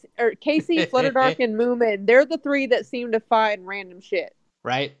two Casey, Flutterdark, and Moomin, they're the 3 that seem to find random shit.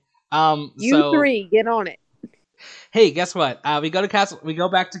 Right? You 3, get on it. Hey, guess what? We go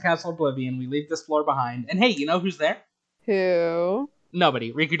back to Castle Oblivion, we leave this floor behind, and hey, you know who's there? Who?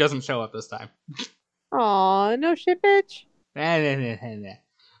 Nobody. Riku doesn't show up this time. Aw, no shit, bitch.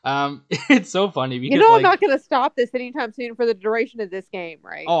 It's so funny because I'm not gonna stop this anytime soon for the duration of this game,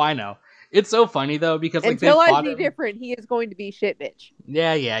 right? Oh, I know. It's so funny though because like until I see different, he is going to be shit, bitch.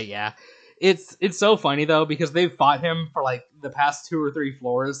 Yeah. It's so funny though because they've fought him for like the past 2 or 3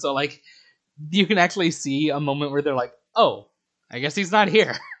 floors, so like you can actually see a moment where they're like, "Oh, I guess he's not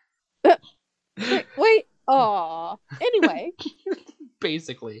here." Wait. Aw. Anyway.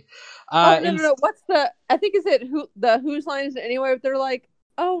 Basically. No. What's the... I think is it whose line is it anyway? If they're like,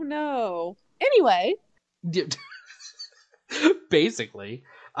 oh no. Anyway. Basically.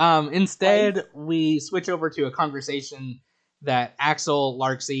 Instead, we switch over to a conversation that Axel,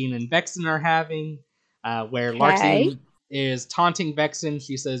 Larxene, and Vexen are having, where Larxene is taunting Vexen.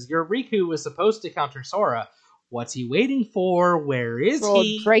 She says, "Your Riku was supposed to counter Sora. What's he waiting for? Where is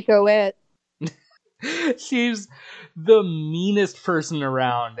he?" Dracoette. She's the meanest person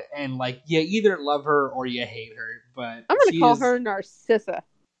around, and like you either love her or you hate her. But I'm gonna call her Narcissa.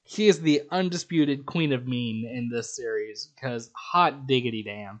 She is the undisputed queen of mean in this series because hot diggity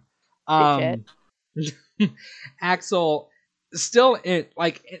damn. Axel, still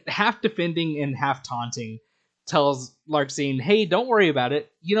half defending and half taunting, tells Larxene, "Hey, don't worry about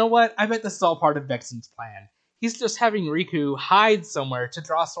it. You know what? I bet this is all part of Vexen's plan. He's just having Riku hide somewhere to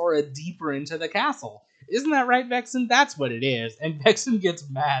draw Sora deeper into the castle. Isn't that right, Vexen? That's what it is." And Vexen gets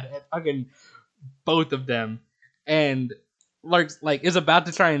mad at fucking both of them, and is about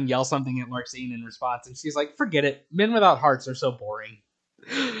to try and yell something at Larxene in response, and she's like, "Forget it. Men without hearts are so boring."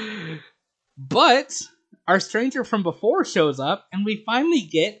 But our stranger from before shows up, and we finally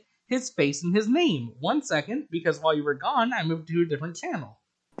get his face and his name. 1 second, because while you were gone, I moved to a different channel.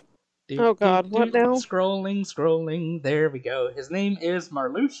 Oh god, what now? Scrolling. There we go. His name is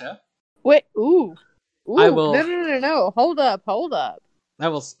Marluxia. Wait, ooh. Ooh, no. Hold up. I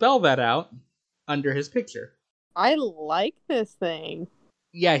will spell that out under his picture. I like this thing.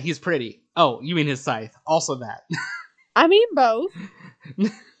 Yeah, he's pretty. Oh, you mean his scythe. Also that. I mean both.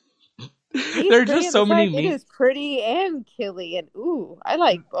 There are just so many memes. It is pretty and killy, and ooh, I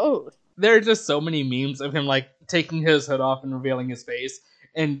like both. There are just so many memes of him like taking his hood off and revealing his face,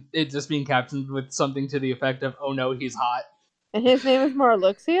 and it just being captioned with something to the effect of, "Oh no, he's hot." And his name is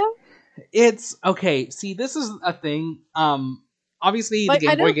Marluxia? It's okay. See, this is a thing. Obviously the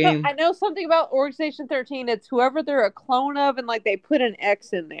Game Boy game. I know something about Organization 13. It's whoever they're a clone of, and like they put an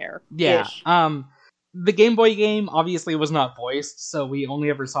X in there. Yeah. The Game Boy game obviously was not voiced, so we only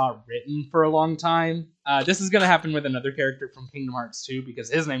ever saw it written for a long time. This is gonna happen with another character from Kingdom Hearts 2 because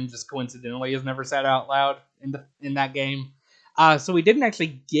his name just coincidentally is never said out loud in that game. So we didn't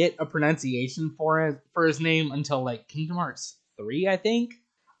actually get a pronunciation for his name until like Kingdom Hearts 3, I think.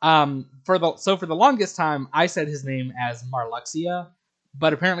 For the longest time, I said his name as Marluxia,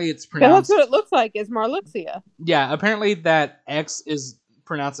 but apparently it's pronounced. Yeah, that's what it looks like, is Marluxia. Yeah, apparently that X is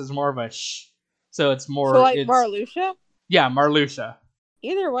pronounced as more of a sh, so it's more. So like Marluxia. Yeah, Marluxia.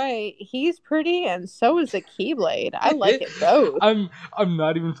 Either way, he's pretty, and so is the Keyblade. I like it both. I'm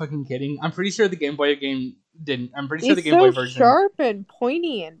not even fucking kidding. I'm pretty sure the Game Boy game didn't. I'm pretty sure the Game Boy version. He's so sharp and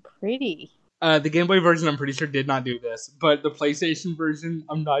pointy and pretty. The Game Boy version, I'm pretty sure, did not do this, but the PlayStation version,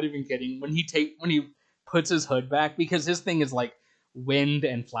 I'm not even kidding. When he puts his hood back, because his thing is like wind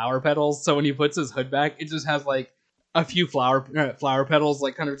and flower petals, so when he puts his hood back, it just has like a few flower petals,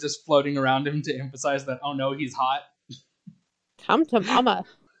 like kind of just floating around him to emphasize that, oh no, he's hot. Come to mama.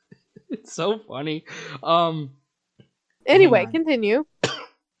 It's so funny. Anyway, continue.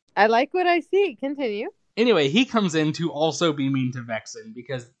 I like what I see. Continue. Anyway, he comes in to also be mean to Vexen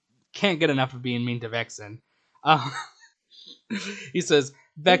because can't get enough of being mean to Vexen. He says,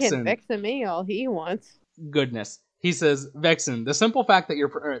 Vexen. He can Vexen me all he wants. Goodness. He says, Vexen, the simple fact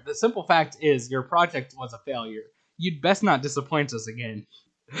is your project was a failure. You'd best not disappoint us again.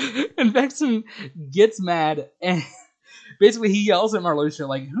 And Vexen gets mad and basically he yells at Marluxia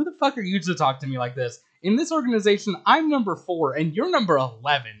like, who the fuck are you to talk to me like this? In this organization, I'm number 4 and you're number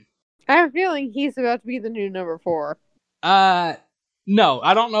 11. I have a feeling he's about to be the new number 4. No,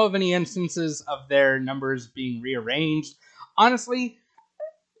 I don't know of any instances of their numbers being rearranged. Honestly,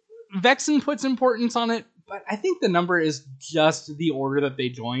 Vexen puts importance on it, but I think the number is just the order that they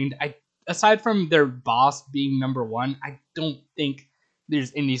joined. Aside from their boss being number 1, I don't think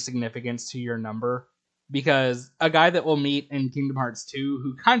there's any significance to your number. Because a guy that we'll meet in Kingdom Hearts 2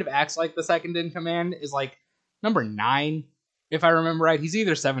 who kind of acts like the second in command is like number 9, if I remember right. He's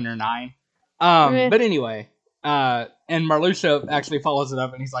either 7 or 9. But anyway, and Marluxia actually follows it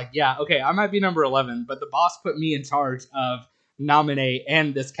up and he's like, yeah, okay, I might be number 11, but the boss put me in charge of Naminé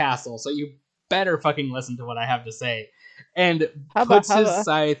and this castle, so you better fucking listen to what I have to say. And puts his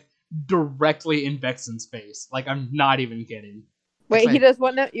scythe directly in Vexen's face. Like, I'm not even kidding. Wait, he does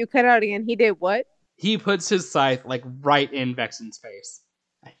what now? You cut out again. He did what? He puts his scythe, like, right in Vexen's face.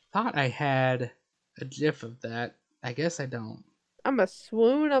 I thought I had a gif of that. I guess I don't. I'm a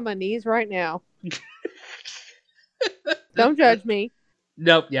swoon on my knees right now. Don't judge me.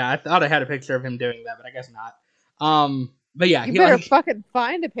 Nope, yeah, I thought I had a picture of him doing that, but I guess not. But yeah. You better fucking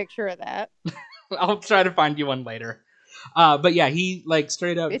find a picture of that. I'll try to find you one later. But yeah, he, like,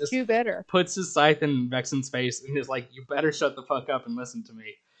 straight up just you better. Puts his scythe in Vexen's face and is like, you better shut the fuck up and listen to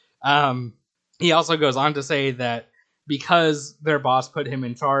me. He also goes on to say that because their boss put him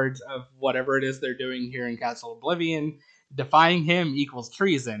in charge of whatever it is they're doing here in Castle Oblivion, defying him equals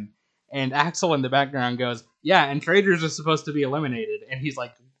treason. And Axel in the background goes, yeah, and traitors are supposed to be eliminated. And he's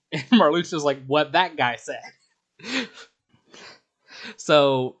like, and Marluxia's like, what that guy said.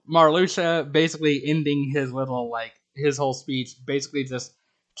 So Marluxia basically ending his his whole speech, basically just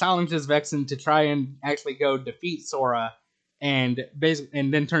challenges Vexen to try and actually go defeat Sora. And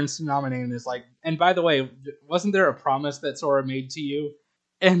then turns to Naminé and is like, and by the way, wasn't there a promise that Sora made to you?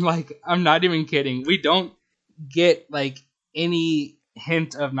 And like, I'm not even kidding. We don't get like any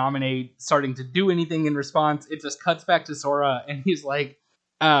hint of Naminé starting to do anything in response. It just cuts back to Sora and he's like,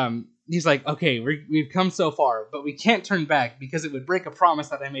 okay, we've come so far, but we can't turn back because it would break a promise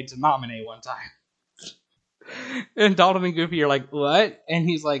that I made to Naminé one time. And Dalton and Goofy are like, what? And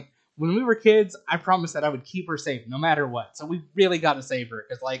he's like, when we were kids, I promised that I would keep her safe no matter what. So we really got to save her.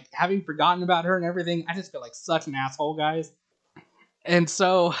 Because, like, having forgotten about her and everything, I just feel like such an asshole, guys. And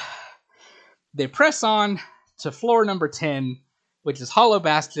so they press on to floor number 10, which is Hollow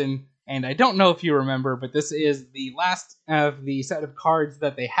Bastion. And I don't know if you remember, but this is the last of the set of cards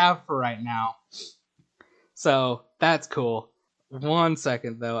that they have for right now. So that's cool. 1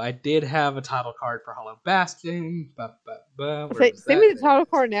 second, though. I did have a title card for Hollow Bastion. Send me the title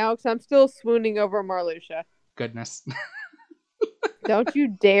card now, because I'm still swooning over Marluxia. Goodness. Don't you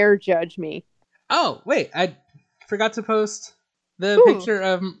dare judge me. Oh, wait. I forgot to post the picture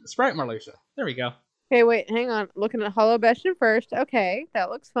of Sprite Marluxia. There we go. Okay, wait. Hang on. Looking at Hollow Bastion first. Okay, that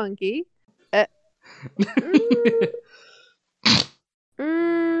looks funky. I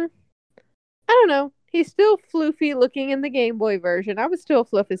don't know. He's still floofy looking in the Game Boy version. I would still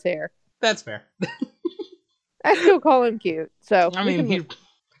fluff his hair. That's fair. I still call him cute. So I mean,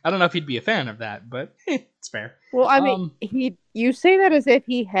 I don't know if he'd be a fan of that, but it's fair. Well, I mean, you say that as if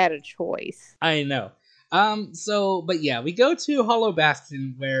he had a choice. I know. But yeah, we go to Hollow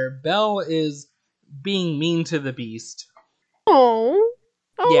Bastion where Belle is being mean to the Beast. Oh,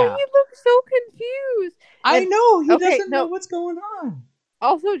 yeah. He looks so confused. I know, he doesn't know what's going on.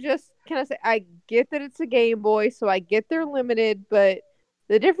 Also, can I say, I get that it's a Game Boy, so I get they're limited, but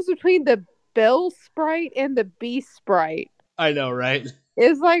the difference between the Belle sprite and the Beast sprite. I know, right?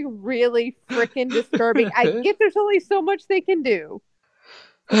 Is like really freaking disturbing. I get there's only so much they can do.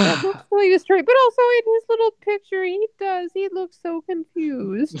 That looks really disturbing, but also in his little picture, he looks so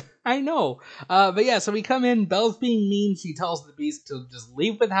confused. I know. But yeah, so we come in, Belle's being mean, she tells the Beast to just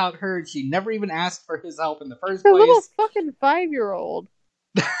leave without her, she never even asked for his help in the first place. A little fucking 5-year-old.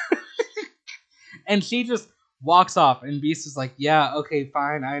 And she just walks off, and Beast is like, yeah, okay,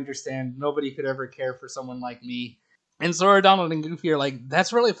 fine, I understand, nobody could ever care for someone like me. And Sora, Donald, and Goofy are like,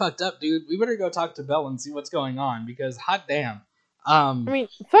 that's really fucked up, dude. We better go talk to Belle and see what's going on, because hot damn. I mean,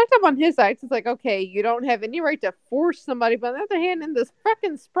 fucked up on his side. It's like, okay, you don't have any right to force somebody, but on the other hand, in this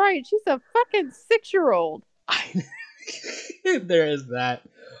fucking sprite, she's a fucking 6-year-old. There is that.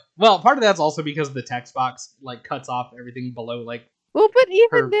 Well, part of that's also because the text box, like, cuts off everything below, like, well, but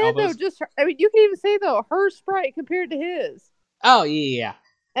even then, elbows. Though, you can even say, though, her sprite compared to his. Oh, yeah.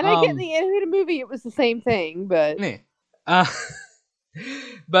 And I get in the animated movie, it was the same thing, but...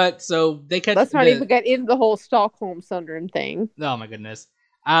 But so they catch. Let's not even get into the whole Stockholm Syndrome thing. Oh my goodness.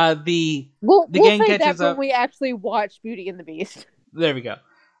 We'll gang say catches that up when we actually watch Beauty and the Beast. There we go.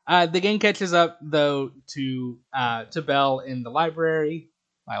 The gang catches up though to Belle in the library.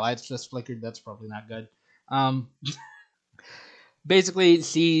 My lights just flickered. That's probably not good. Basically,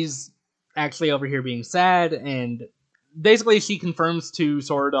 she's actually over here being sad, and basically she confirms to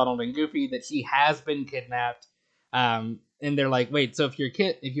Sora, Donald, and Goofy that she has been kidnapped. And they're like, wait, so if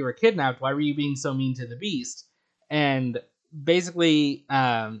you were kidnapped, why were you being so mean to the Beast? And basically,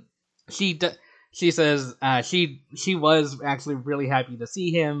 she says she was actually really happy to see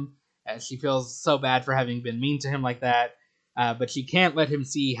him. She feels so bad for having been mean to him like that, but she can't let him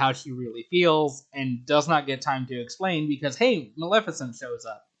see how she really feels, and does not get time to explain because, hey, Maleficent shows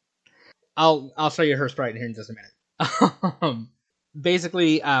up. I'll show you her sprite here in just a minute.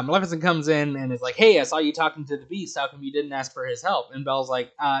 Basically, Maleficent comes in and is like, hey, I saw you talking to the Beast, how come you didn't ask for his help? And Belle's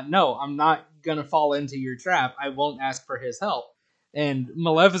like, no, I'm not gonna fall into your trap, I won't ask for his help. And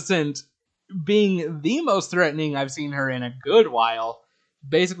Maleficent, being the most threatening I've seen her in a good while,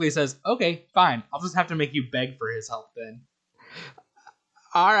 basically says, okay, fine, I'll just have to make you beg for his help then.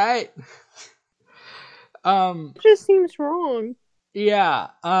 Alright. It just seems wrong. Yeah,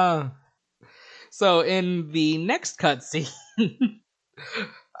 so in the next cutscene,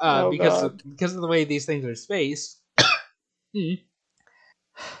 because of the way these things are spaced,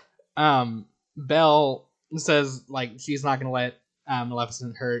 Belle says like she's not gonna let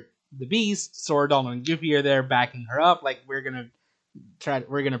Maleficent hurt the Beast. Sora, Donald, and Goofy are there backing her up, like we're gonna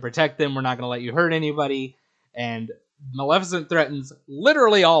protect them. We're not gonna let you hurt anybody. And Maleficent threatens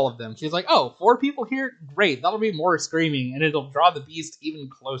literally all of them. She's like, "Oh, 4 people here? Great, that'll be more screaming, and it'll draw the Beast even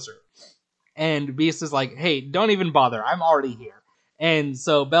closer." And Beast is like, hey, don't even bother. I'm already here. And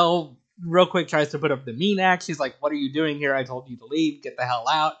so Belle real quick tries to put up the mean act. She's like, what are you doing here? I told you to leave. Get the hell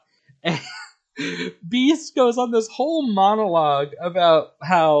out. And Beast goes on this whole monologue about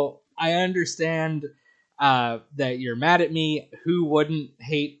how I understand that you're mad at me. Who wouldn't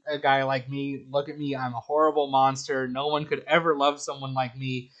hate a guy like me? Look at me. I'm a horrible monster. No one could ever love someone like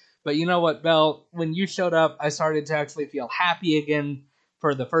me. But you know what, Belle? When you showed up, I started to actually feel happy again.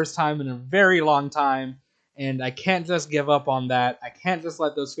 For the first time in a very long time, and I can't just give up on that. I can't just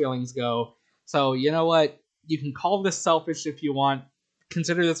let those feelings go. So, you know what? You can call this selfish if you want.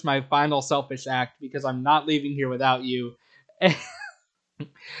 Consider this my final selfish act, because I'm not leaving here without you.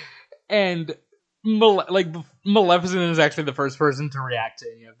 And Maleficent is actually the first person to react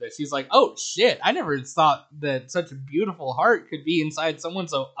to any of this. She's like, oh shit, I never thought that such a beautiful heart could be inside someone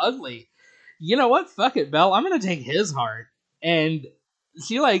so ugly. You know what? Fuck it, Belle. I'm gonna take his heart. And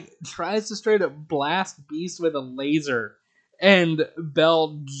she, like, tries to straight up blast Beast with a laser. And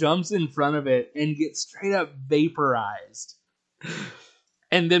Belle jumps in front of it and gets straight up vaporized.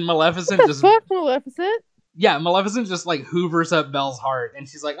 And then Maleficent what the fuck, Maleficent? Yeah, Maleficent just like hoovers up Belle's heart, and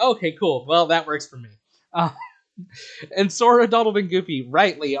she's like, okay, cool. Well, that works for me. And Sora, Donald, and Goofy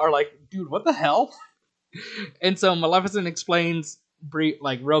rightly are like, dude, what the hell? And so Maleficent explains,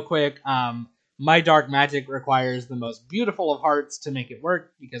 like, real quick, my dark magic requires the most beautiful of hearts to make it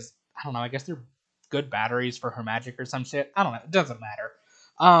work, because, I don't know, I guess they're good batteries for her magic or some shit. I don't know, it doesn't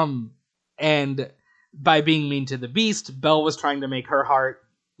matter. And by being mean to the Beast, Belle was trying to make her heart,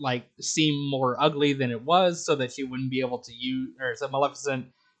 like, seem more ugly than it was, so that she wouldn't be able to use, or so Maleficent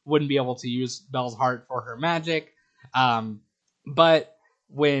wouldn't be able to use Belle's heart for her magic. But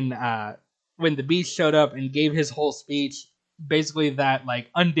when the Beast showed up and gave his whole speech, basically that, like,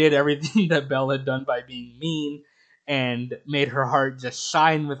 undid everything that Belle had done by being mean, and made her heart just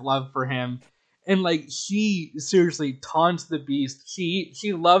shine with love for him. And, like, she seriously taunts the Beast.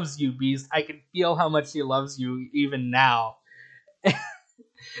 She loves you, Beast. I can feel how much she loves you even now.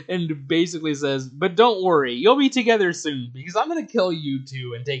 And basically says, but don't worry, you'll be together soon, because I'm gonna kill you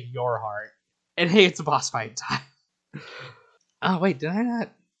two and take your heart. And hey, it's a boss fight time. Oh, wait, did I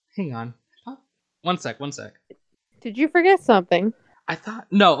not? Hang on. One sec. Did you forget something? I thought...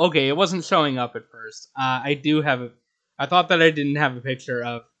 No, okay, it wasn't showing up at first. I do have a... I thought that I didn't have a picture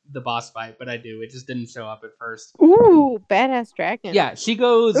of the boss fight, but I do. It just didn't show up at first. Ooh, badass dragon. Yeah, she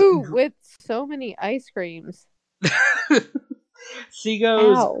goes... Ooh, with so many ice creams. She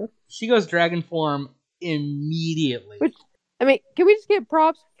goes... Ow. She goes dragon form immediately. Which, I mean, can we just get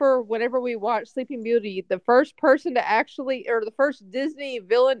props for whenever we watch Sleeping Beauty, the first person to actually, or the first Disney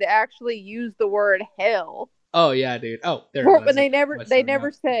villain to actually use the word hell. Oh yeah, dude. Oh, there it was. But they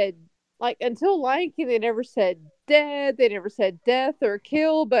never said, like, until Lion King, they never said dead, they never said death or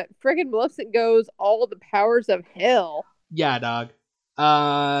kill, but friggin' Maleficent goes all the powers of hell. Yeah, dog.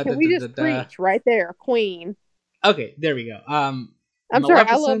 Can we just preach right there, queen? Okay, there we go. I'm sorry,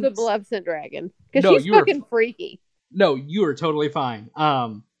 I love the Maleficent dragon. Because she's fucking freaky. No, you are totally fine.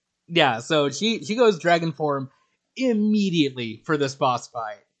 Yeah, so she goes dragon form immediately for this boss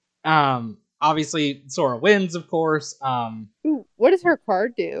fight. Obviously, Sora wins, of course. Ooh, what does her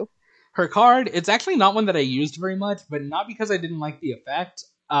card do? Her card, it's actually not one that I used very much, but not because I didn't like the effect.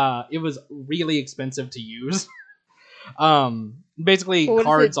 It was really expensive to use. Basically,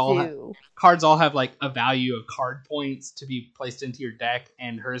 cards all have like a value of card points to be placed into your deck,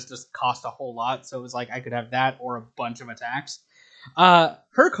 and hers just cost a whole lot. So it was like I could have that or a bunch of attacks.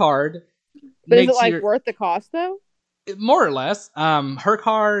 Her card, but is it like worth the cost though? More or less. Her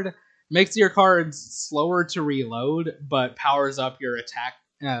card makes your cards slower to reload, but powers up your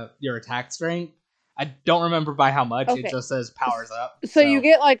attack strength. I don't remember by how much. Okay. It just says powers up. So you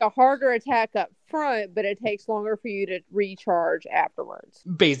get like a harder attack up front, but it takes longer for you to recharge afterwards.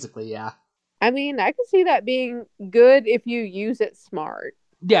 Basically, yeah. I mean, I can see that being good if you use it smart.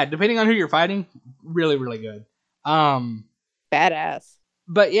 Yeah, depending on who you're fighting, really, really good. Badass.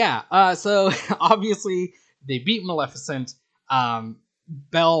 But yeah, so obviously they beat Maleficent.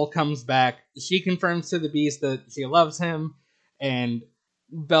 Belle comes back. She confirms to the Beast that she loves him, and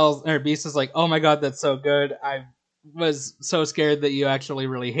Beast is like, oh my god, that's so good. I was so scared that you actually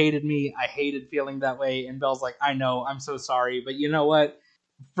really hated me. I hated feeling that way. And Belle's like, I know, I'm so sorry, but you know what?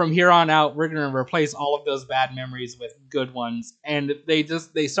 From here on out, we're going to replace all of those bad memories with good ones. And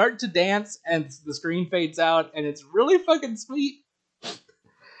they start to dance, and the screen fades out, and it's really fucking sweet.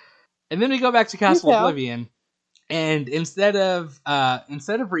 And then we go back to Castle Oblivion, and instead of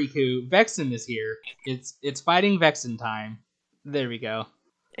Riku, Vexen is here. It's fighting Vexen time. There we go.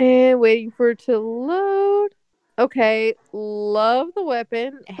 And waiting for it to load. Okay, love the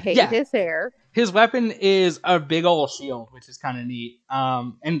weapon. Hate his hair. His weapon is a big old shield, which is kind of neat.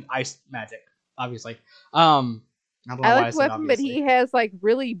 And ice magic, obviously. I like the weapon, but he has like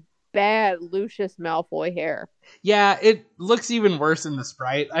really bad Lucius Malfoy hair. Yeah, it looks even worse in the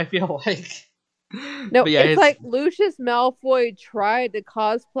sprite, I feel like. No, yeah, it's like Lucius Malfoy tried to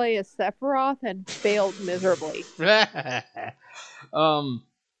cosplay as Sephiroth and failed miserably.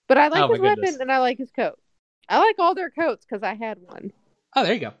 But I like his weapon and I like his coat. I like all their coats because I had one. Oh,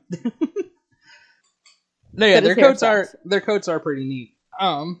 there you go. No, yeah, their coats are pretty neat. They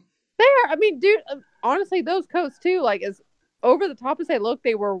are. I mean, dude, honestly, those coats too, like as over the top as they look,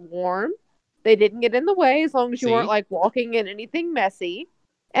 they were warm. They didn't get in the way as long as you weren't like walking in anything messy.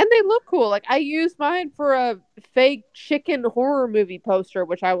 And they look cool. Like I used mine for a fake chicken horror movie poster,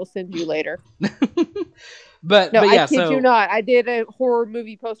 which I will send you later. But I kid you not. I did a horror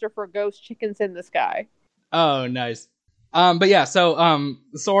movie poster for Ghost Chickens in the Sky. Oh, nice. But yeah, so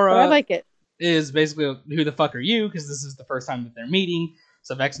Sora. But I like it. is basically, who the fuck are you? Because this is the first time that they're meeting.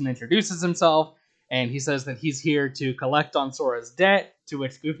 So Vexen introduces himself, and he says that he's here to collect on Sora's debt, to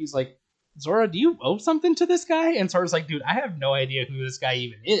which Goofy's like, Sora, do you owe something to this guy? And Sora's like, dude, I have no idea who this guy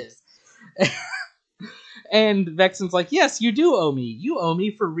even is. And Vexen's like, yes, you do owe me. You owe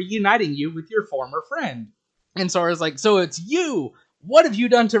me for reuniting you with your former friend. And Sora's like, so it's you. What have you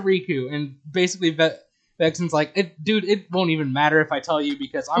done to Riku? And basically Vexen's like, dude, it won't even matter if I tell you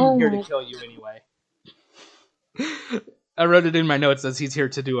because I'm here to kill you anyway. I wrote it in my notes as he's here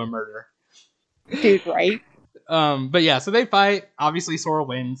to do a murder. Dude, right? But yeah, so they fight. Obviously, Sora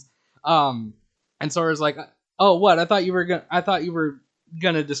wins. And Sora's like, oh, what? I thought you were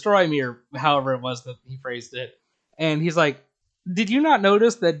gonna destroy me, or however it was that he phrased it. And he's like, did you not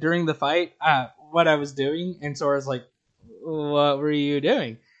notice that during the fight, what I was doing? And Sora's like, what were you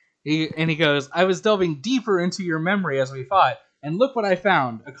doing? He goes, I was delving deeper into your memory as we fought, and look what I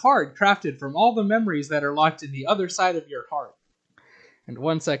found, a card crafted from all the memories that are locked in the other side of your heart. And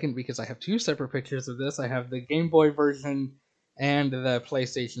 1 second, because I have two separate pictures of this. I have the Game Boy version and the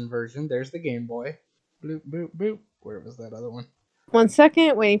PlayStation version. There's the Game Boy. Bloop, boop, boop. Where was that other one? 1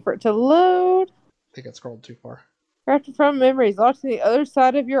 second, waiting for it to load. I think I scrolled too far. Crafted from memories locked in the other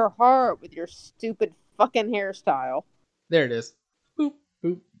side of your heart with your stupid fucking hairstyle. There it is. Boop,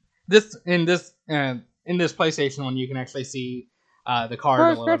 boop. In this PlayStation one, you can actually see the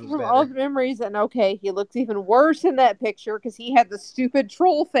card. Crafted from all the memories, and okay, he looks even worse in that picture because he had the stupid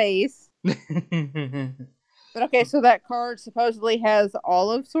troll face. But okay, so that card supposedly has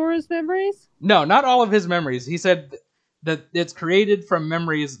all of Sora's memories? No, not all of his memories. He said that it's created from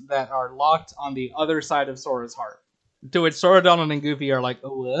memories that are locked on the other side of Sora's heart. To which Sora, Donald, and Goofy are like,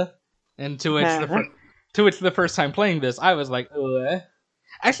 and to which the first time playing this, I was like,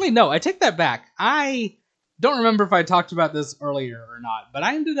 Actually, no, I take that back. I don't remember if I talked about this earlier or not, but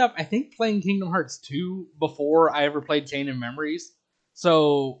I ended up, I think, playing Kingdom Hearts 2 before I ever played Chain of Memories.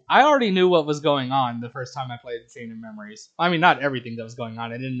 So I already knew what was going on the first time I played Chain of Memories. I mean, not everything that was going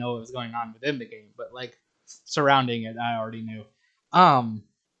on. I didn't know what was going on within the game, but like surrounding it, I already knew.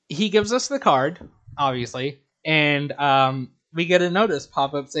 He gives us the card, obviously, and we get a notice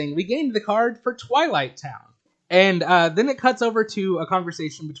pop up saying we gained the card for Twilight Town. And then it cuts over to a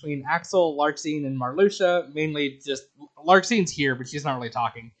conversation between Axel, Larxene, and Marluxia. Mainly just Larxene's here, but she's not really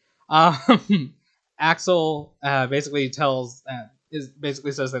talking. Axel basically says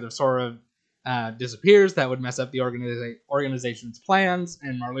that if Sora disappears, that would mess up the organization's plans.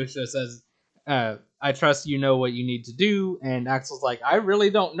 And Marluxia says, I trust you know what you need to do. And Axel's like, I really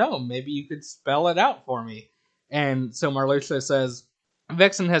don't know. Maybe you could spell it out for me. And so Marluxia says,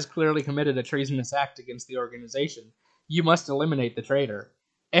 Vexen has clearly committed a treasonous act against the organization. You must eliminate the traitor.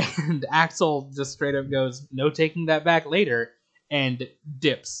 And Axel just straight up goes, no taking that back later, and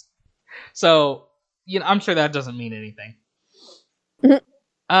dips. So, I'm sure that doesn't mean anything.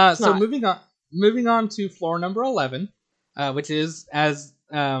 So moving on to floor number 11, which is, as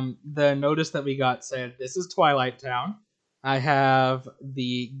the notice that we got said, this is Twilight Town. I have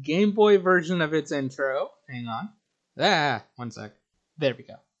the Game Boy version of its intro. Hang on. 1 sec. There we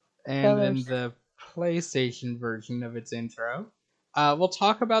go. And then the PlayStation version of its intro. We'll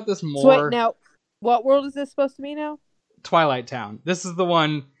talk about this more. So wait, now, what world is this supposed to be now? Twilight Town. This is the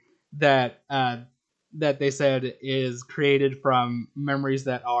one that they said is created from memories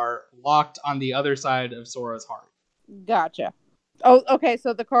that are locked on the other side of Sora's heart. Gotcha. Oh, okay,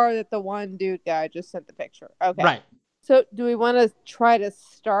 so the car that the one dude guy just sent the picture. Okay. Right. So do we want to try to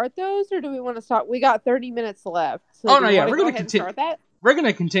start those, or do we want to stop? We got 30 minutes left. So we're going to continue. We're going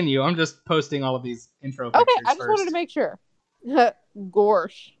to continue. I'm just posting all of these intro pictures Okay, I just wanted to make sure.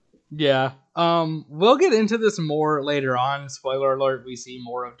 Gorsh. Yeah. We'll get into this more later on. Spoiler alert, we see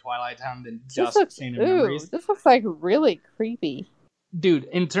more of Twilight Town than just Chain of Memories. This looks like really creepy. Dude,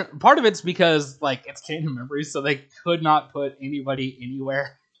 part of it's because like it's Chain of Memories, so they could not put anybody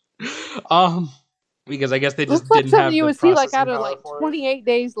anywhere. Because I guess they just didn't have the you would see like out of like 28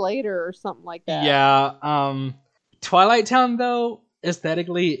 days later or something like that. Yeah. Twilight Town though,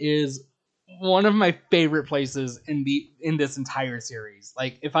 aesthetically is one of my favorite places in this entire series.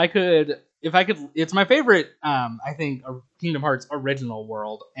 Like if I could, it's my favorite. I think Kingdom Hearts original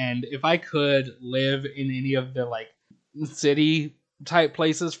world, and if I could live in any of the like city type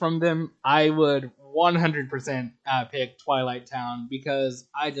places from them, I would 100% pick Twilight Town because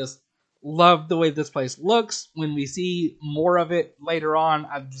I just love the way this place looks. When we see more of it later on,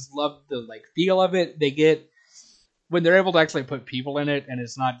 I just love the like feel of it. When they're able to actually put people in it and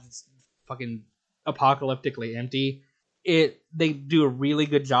it's not just fucking apocalyptically empty, they do a really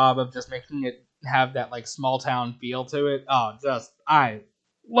good job of just making it have that like small town feel to it.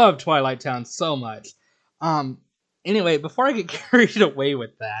 Love Twilight Town so much. Anyway, before I get carried away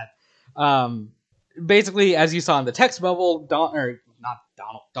with that, basically, as you saw in the text bubble,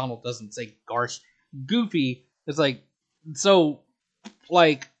 Donald doesn't say Garsh. Goofy is like, so,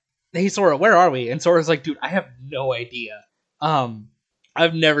 like, hey, Sora, where are we? And Sora's like, dude, I have no idea.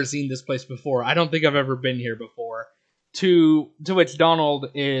 I've never seen this place before. I don't think I've ever been here before. To which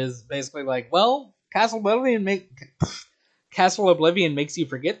Donald is basically like, well, Castle Oblivion makes you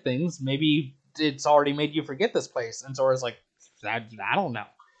forget things. Maybe it's already made you forget this place. And Sora's like, I don't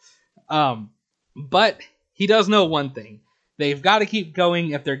know. But he does know one thing. They've got to keep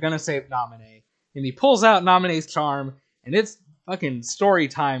going if they're going to save Naminé. And he pulls out Naminé's charm, and it's fucking story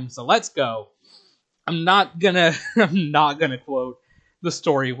time, so let's go. I'm not gonna quote the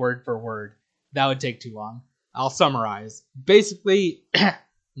story word for word. That would take too long. I'll summarize. Basically,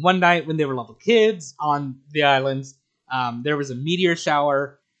 one night when they were little kids on the islands, there was a meteor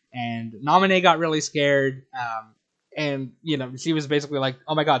shower, and Naminé got really scared. And she was basically like,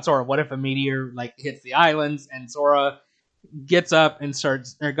 "Oh my God, Sora! What if a meteor hits the islands?" And Sora got up and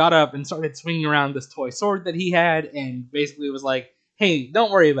started swinging around this toy sword that he had, and basically was like, "Hey,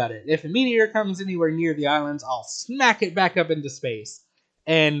 don't worry about it. If a meteor comes anywhere near the islands, I'll smack it back up into space."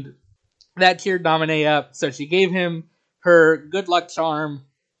 And that cheered Naminé up, so she gave him her good luck charm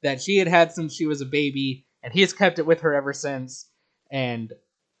that she had since she was a baby, and he's kept it with her ever since. And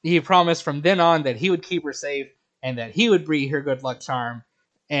he promised from then on that he would keep her safe and that he would be her good luck charm.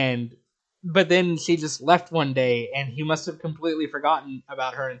 But then she just left one day, and he must have completely forgotten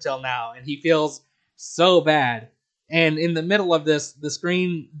about her until now, and he feels so bad. And in the middle of this, the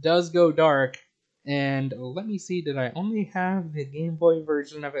screen does go dark, and let me see, did I only have the Game Boy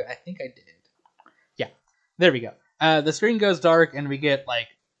version of it? I think I did. Yeah, there we go. The screen goes dark, and we get,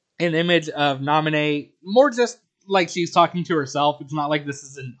 an image of Naminé, more just like she's talking to herself. It's not like this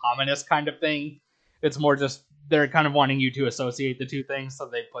is an ominous kind of thing. It's more just they're kind of wanting you to associate the two things, so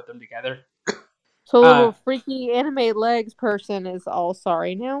they put them together. So little freaky anime legs person is all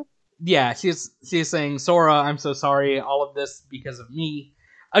sorry now? Yeah, she's saying, Sora, I'm so sorry, all of this because of me.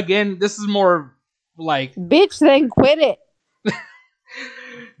 Again, this is more like... Bitch, then quit it!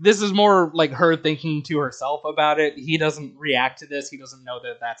 This is more like her thinking to herself about it. He doesn't react to this. He doesn't know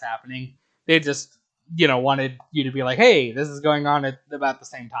that that's happening. They just, wanted you to be like, hey, this is going on at about the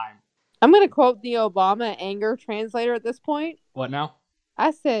same time. I'm going to quote the Obama anger translator at this point. What now?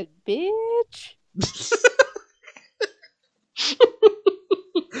 I said, bitch.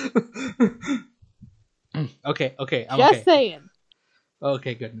 Okay. Just saying.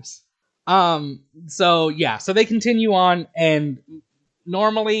 Okay, goodness. So they continue on, and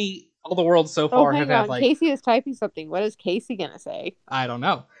normally all the worlds so far have had Casey is typing something. What is Casey gonna say? I don't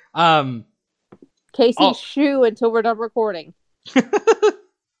know. Casey, shoo until we're done recording.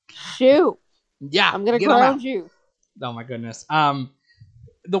 Shoo. Yeah, I'm gonna ground you. Oh my goodness.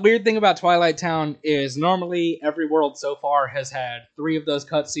 The weird thing about Twilight Town is normally every world so far has had 3 of those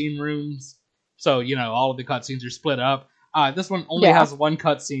cutscene rooms. So, all of the cutscenes are split up. This one only has 1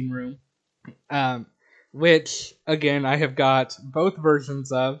 cutscene room. Which, again, I have got both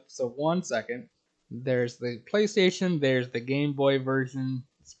versions of. So, 1 second. There's the PlayStation, there's the Game Boy version.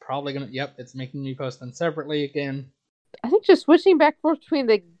 It's probably gonna... Yep, it's making me post them separately again. I think just switching back and forth between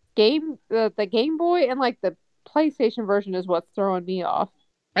the Game Boy and, the PlayStation version is what's throwing me off.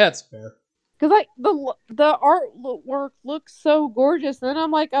 That's fair. Because, the artwork looks so gorgeous. And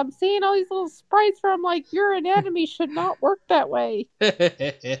then I'm seeing all these little sprites where I'm like, your anatomy should not work that way. Look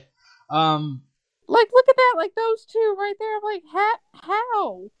at that. Those two right there. I'm like,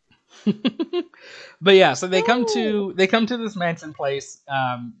 how? But yeah, so they come to this mansion place,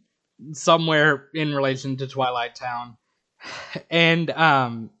 somewhere in relation to Twilight Town.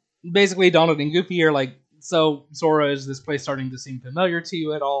 And, basically Donald and Goofy are like, so, Sora, is this place starting to seem familiar to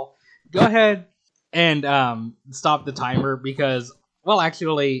you at all? Go ahead and stop the timer because, well,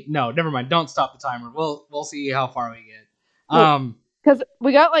 actually, no, never mind. Don't stop the timer. We'll see how far we get. Because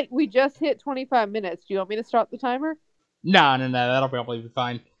we just hit 25 minutes. Do you want me to stop the timer? No, that'll probably be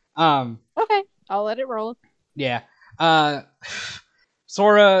fine. Okay, I'll let it roll. Yeah.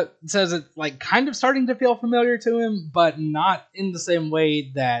 Sora says it's kind of starting to feel familiar to him, but not in the same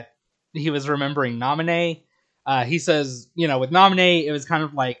way that he was remembering Naminé. He says, with Naminé, it was kind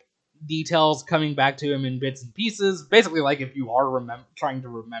of like details coming back to him in bits and pieces. Basically, if you are trying to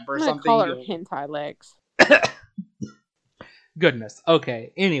remember something. I'm gonna call her hentai legs. Goodness.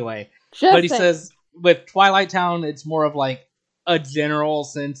 Okay. Anyway, but he says with Twilight Town, it's more of a general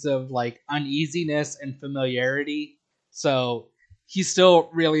sense of uneasiness and familiarity. So he's still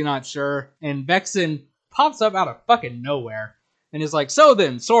really not sure. And Vexen pops up out of fucking nowhere. and is like, "So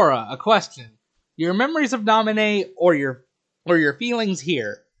then, Sora, a question. Your memories of Naminé or your feelings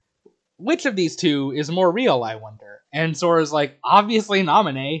here. Which of these two is more real, I wonder?" And Sora's like, "Obviously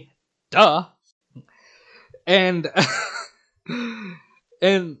Naminé. Duh." And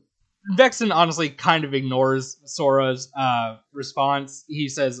and Vexen honestly kind of ignores Sora's response. He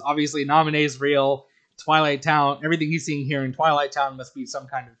says, "Obviously Naminé is real. Twilight Town, everything he's seeing here in Twilight Town must be some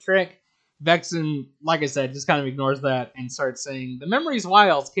kind of trick." Vexen, like I said, just kind of ignores that and starts saying, "The memories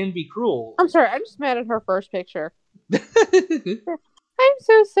wiles can be cruel." I'm sorry, I'm just mad at her first picture. I'm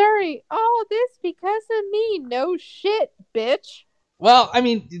so sorry. All this because of me. No shit, bitch. Well, I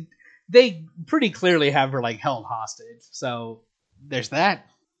mean, they pretty clearly have her, like, held hostage, so there's that.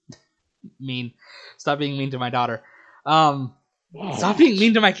 Mean. Stop being mean to my daughter. Stop being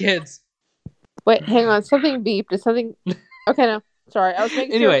mean to my kids. Wait, hang on. Something beeped. Is something... Okay, no. Sorry, I was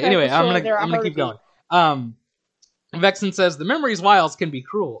making Anyway, sure I'm gonna keep going. Vexen says, "The memory's wiles can be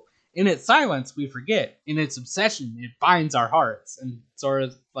cruel. In its silence, we forget. In its obsession, it binds our hearts." And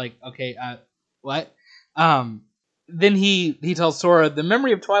Sora's like, "Okay, what?" Then he tells Sora, "The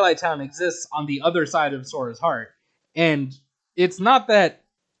memory of Twilight Town exists on the other side of Sora's heart, and it's not that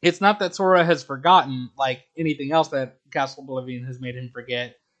Sora has forgotten like anything else that Castle Oblivion has made him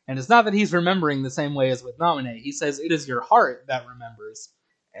forget." And it's not that he's remembering the same way as with Naminé. He says, "It is your heart that remembers."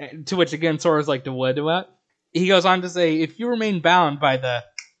 To which, again, Sora's like, "To what? He goes on to say, "If you remain bound by the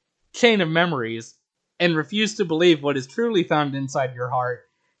chain of memories and refuse to believe what is truly found inside your heart,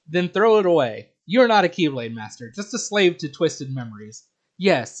 then throw it away. You're not a Keyblade Master, just a slave to twisted memories.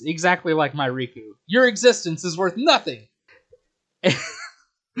 Yes, exactly like my Riku. Your existence is worth nothing."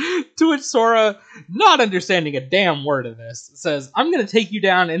 To which Sora, not understanding a damn word of this, says, "I'm going to take you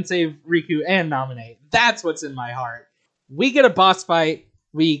down and save Riku and Naminé. That's what's in my heart." We get a boss fight.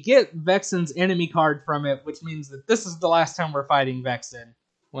 We get Vexen's enemy card from it, which means that this is the last time we're fighting Vexen.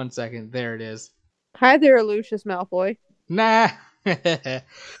 1 second. There it is. Hi there, Lucius Malfoy. Nah.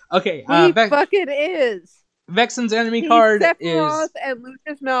 Okay. He fucking is. Vexen's enemy card Sephiroth is... and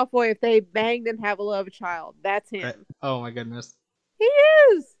Lucius Malfoy if they banged and have a love child. That's him. Right. Oh my goodness. He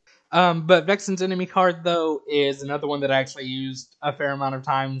is. But Vexen's enemy card, though, is another one that I actually used a fair amount of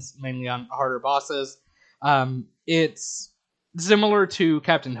times, mainly on harder bosses. It's similar to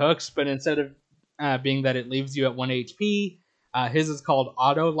Captain Hook's, but instead of being that it leaves you at 1 HP, his is called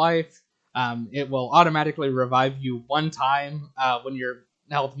Auto Life. It will automatically revive you one time when your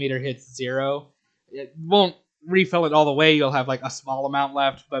health meter hits 0. It won't refill it all the way. You'll have like a small amount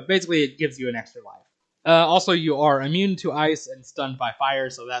left, but basically it gives you an extra life. Also, you are immune to ice and stunned by fire,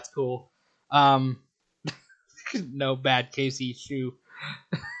 so that's cool. No bad Casey shoe.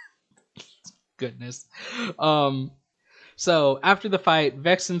 Goodness. So, after the fight,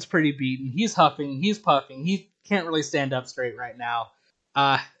 Vexen's pretty beaten. He's huffing, he's puffing, he can't really stand up straight right now.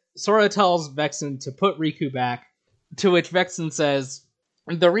 Sora tells Vexen to put Riku back, to which Vexen says,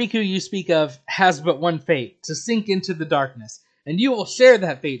 "The Riku you speak of has but one fate, to sink into the darkness, and you will share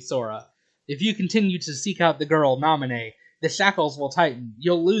that fate, Sora. If you continue to seek out the girl, Naminé, the shackles will tighten,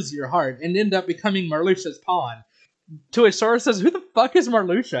 you'll lose your heart, and end up becoming Marluxia's pawn." To which Sora says, "Who the fuck is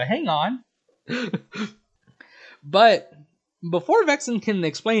Marluxia? Hang on." But before Vexen can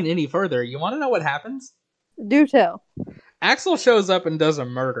explain any further, you want to know what happens? Do tell. Axel shows up and does a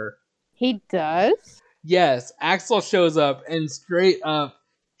murder. He does? Yes, Axel shows up and straight up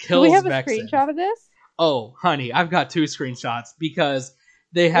kills Vexen. Do we have a screenshot of this? Oh, honey, I've got 2 screenshots because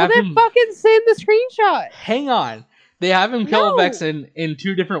they have him... fucking send the screenshot! Hang on. They have him kill Vexen in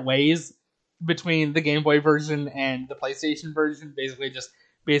 2 different ways between the Game Boy version and the PlayStation version, basically just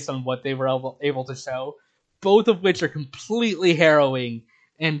based on what they were able to show. Both of which are completely harrowing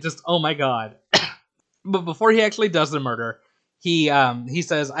and just, oh my god. But before he actually does the murder, he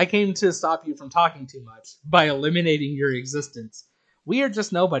says, "I came to stop you from talking too much by eliminating your existence. We are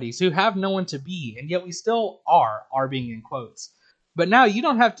just nobodies who have no one to be, and yet we still are being in quotes. But now you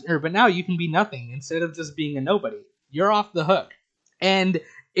don't have to, but now you can be nothing instead of just being a nobody. You're off the hook." And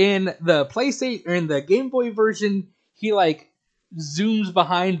in the PlayStation or in the Game Boy version, he like zooms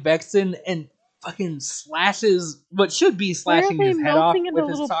behind Vexen and fucking slashes what should be slashing his head off with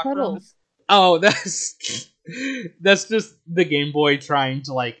his chakra. Oh, that's just the Game Boy trying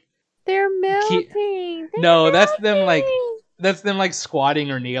to like. They're melting. That's them like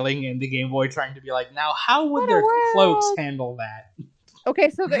squatting or kneeling, and the Game Boy trying to be like, now how would their cloaks handle that? Okay,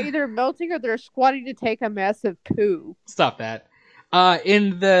 so they're either melting or they're squatting to take a massive poo. Stop that.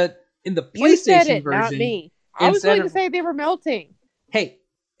 In the PlayStation you said it, version, not me. I was going to say they were melting. Hey,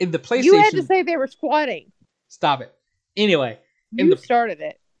 in the PlayStation, you had to say they were squatting. Stop it. Anyway, you started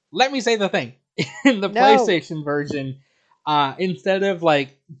it. Let me say the thing. In the PlayStation version, instead of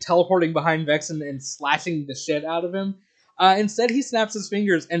like teleporting behind Vexen and slashing the shit out of him, instead he snaps his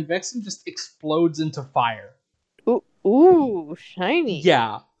fingers and Vexen just explodes into fire. Ooh, shiny.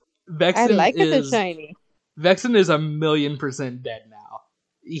 Yeah, Vexen I like it the shiny. Vexen is 1,000,000% dead now.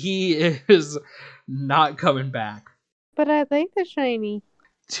 He is not coming back. But I like the shiny.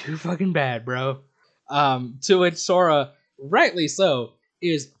 Too fucking bad, bro. To which Sora, rightly so,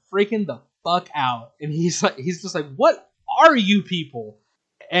 is freaking the fuck out, and he's just like, "What are you people?"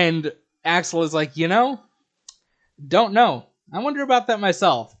 And Axel is like, don't know. I wonder about that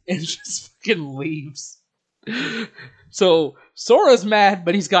myself, and just fucking leaves. So Sora's mad,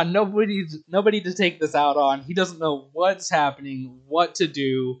 but he's got nobody to take this out on. He doesn't know what's happening, what to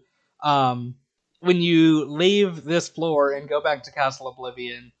do. When you leave this floor and go back to Castle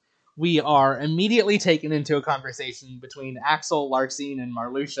Oblivion, we are immediately taken into a conversation between Axel, Larxene, and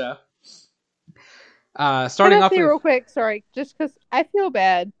Marluxia. Starting off real quick, sorry, just because I feel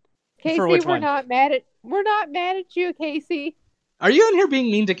bad. Casey, for which we're one? not mad at you, Casey. Are you in here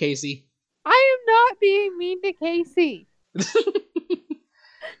being mean to Casey? I am not being mean to Casey.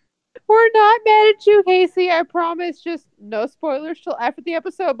 We're not mad at you, Casey. I promise. Just no spoilers till after the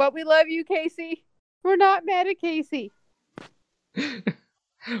episode, but we love you, Casey. We're not mad at Casey.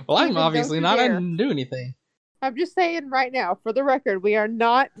 Well, I'm obviously not. I didn't do anything. I'm just saying right now, for the record, we are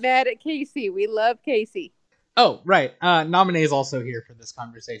not mad at Casey. We love Casey. Oh, right. Naminé is also here for this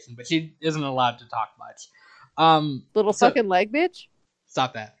conversation, but she isn't allowed to talk much. Little fucking leg bitch.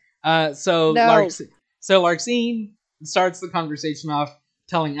 Stop that. So Larxene starts the conversation off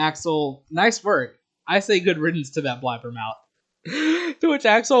telling Axel, "Nice work. I say good riddance to that blabbermouth." To which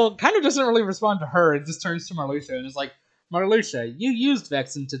Axel kind of doesn't really respond to her and just turns to Marluxia and is like, "Marluxia, you used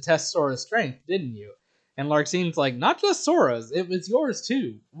Vexen to test Sora's strength, didn't you?" And Larxene's like, "Not just Sora's, it was yours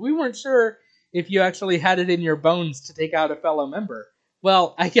too. We weren't sure if you actually had it in your bones to take out a fellow member.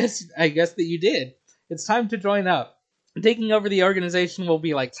 Well, I guess that you did. It's time to join up. Taking over the organization will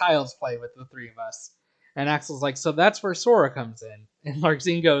be like child's play with the three of us." And Axel's like, "So that's where Sora comes in." And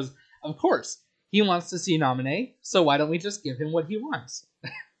Larxene goes, "Of course. He wants to see Naminé, so why don't we just give him what he wants?"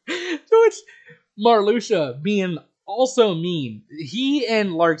 To which Marluxia, being also mean, he and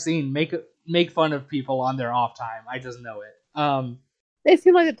Larxene make fun of people on their off time. I just know it. They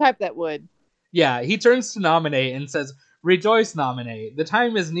seem like the type that would. Yeah, he turns to Naminé and says, "Rejoice, Naminé. The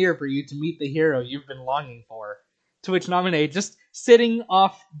time is near for you to meet the hero you've been longing for." To which Naminé, just sitting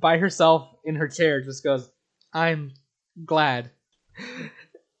off by herself in her chair, just goes, "I'm glad."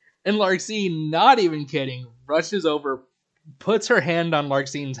 And Larxene, not even kidding, rushes over, puts her hand on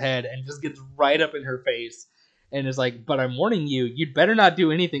Larxene's head, and just gets right up in her face, and is like, "But I'm warning you, you'd better not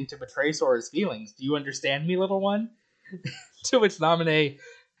do anything to betray Sora's feelings. Do you understand me, little one?" To which Naminé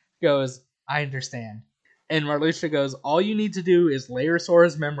goes, "I understand." And Marluxia goes, "All you need to do is layer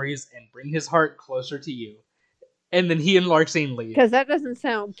Sora's memories and bring his heart closer to you." And then he and Larxene leave. Because that doesn't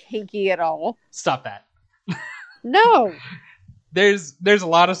sound kinky at all. Stop that. No. There's a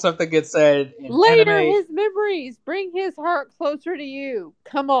lot of stuff that gets said in later anime. His memories, bring his heart closer to you.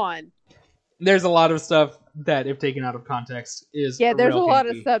 Come on. There's a lot of stuff that, if taken out of context, is there's a kinky. lot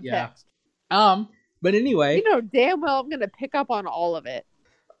of subtext. Yeah. But anyway, you know damn well I'm gonna pick up on all of it.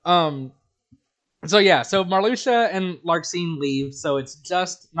 So Marluxia and Larxene leave, so it's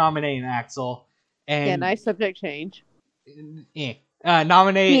just Naminé and Axel. And yeah, nice subject change.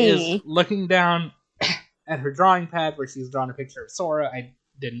 Naminé is looking down at her drawing pad where she's drawn a picture of Sora. I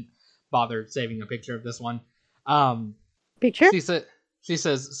didn't bother saving a picture of this one. Picture? She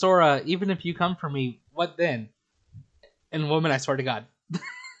says, "Sora, even if you come for me, what then?" And woman, I swear to God.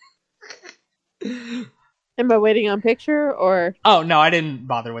 Am I waiting on picture or? Oh no, I didn't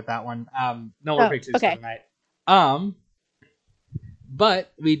bother with that one. No more pictures for tonight.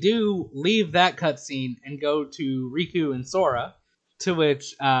 But we do leave that cutscene and go to Riku and Sora, to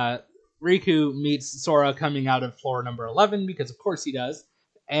which Riku meets Sora coming out of floor number 11, because of course he does,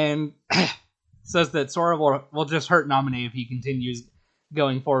 and says that Sora will just hurt Naminé if he continues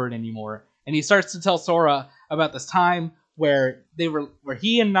going forward anymore. And he starts to tell Sora about this time where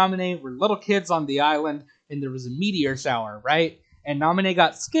he and Naminé were little kids on the island, and there was a meteor shower, right? And Naminé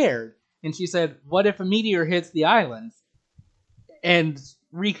got scared, and she said, "What if a meteor hits the island?" And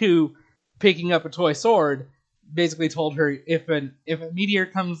Riku, picking up a toy sword, basically told her, if a meteor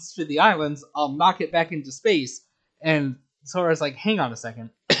comes to the islands, I'll knock it back into space. And Sora's like, "Hang on a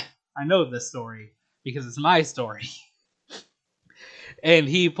second. I know this story because it's my story." And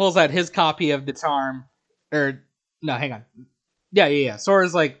he pulls out his copy of the charm. No, hang on. Yeah.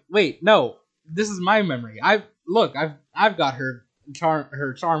 Sora's like, "Wait, no, this is my memory. I've got her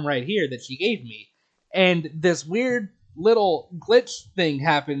charm right here that she gave me." And this weird little glitch thing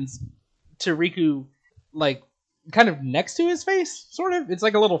happens to Riku, like, kind of next to his face, sort of. It's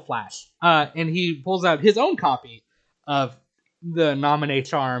like a little flash. And he pulls out his own copy of the Naminé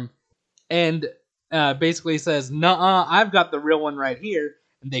charm and basically says, "Nuh-uh, I've got the real one right here."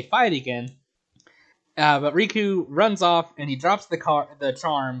 And they fight again. But Riku runs off and he drops the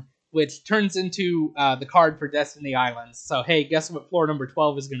charm, which turns into the card for Destiny Islands. So, hey, guess what floor number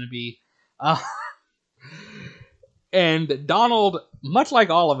 12 is going to be? And Donald, much like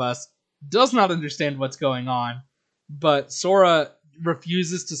all of us, does not understand what's going on. But Sora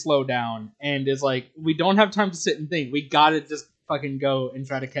refuses to slow down and is like, we don't have time to sit and think. We gotta just fucking go and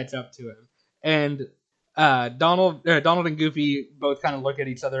try to catch up to him. And Donald and Goofy both kind of look at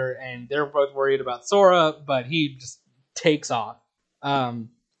each other, and they're both worried about Sora, but he just takes off.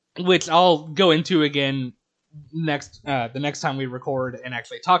 Which I'll go into again the next time we record and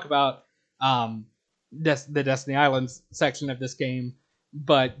actually talk about the Destiny Islands section of this game.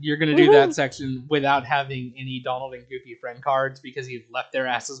 But you're going to do that section without having any Donald and Goofy friend cards because you've left their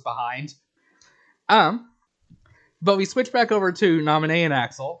asses behind. But we switch back over to Naminé and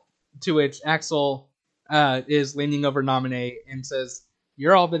Axel, to which Axel is leaning over Naminé and says,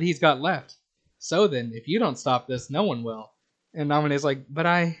 "You're all that he's got left. So then, if you don't stop this, no one will." And Naminé's like, "But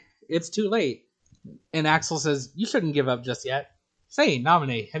it's too late." And Axel says, "You shouldn't give up just yet. Say,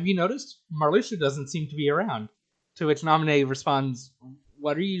 Naminé, have you noticed? Marluxia doesn't seem to be around." To which Naminé responds,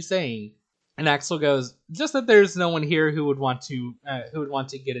 "What are you saying?" And Axel goes, "Just that there's no one here who would want to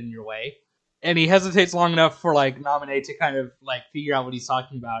get in your way." And he hesitates long enough for like Naminé to kind of like figure out what he's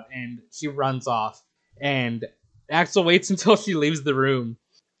talking about, and she runs off. And Axel waits until she leaves the room.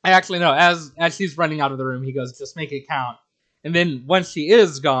 Actually, no, as she's running out of the room, he goes, "Just make it count." And then once she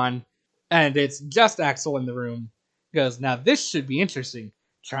is gone, and it's just Axel in the room, he goes, "Now this should be interesting.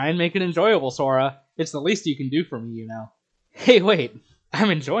 Try and make it enjoyable, Sora. It's the least you can do for me, you know." Hey, wait,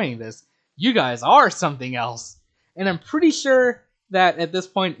 I'm enjoying this. You guys are something else. And I'm pretty sure that at this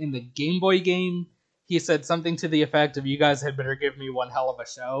point in the Game Boy game, he said something to the effect of, "You guys had better give me one hell of a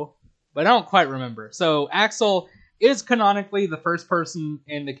show." But I don't quite remember. So Axel is canonically the first person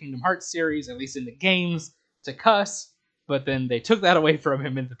in the Kingdom Hearts series, at least in the games, to cuss, but then they took that away from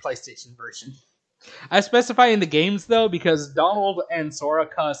him in the PlayStation version. I specify in the games, though, because Donald and Sora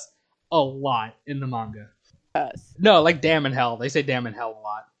cuss a lot in the manga. Cuss? No, like damn and hell. They say damn and hell a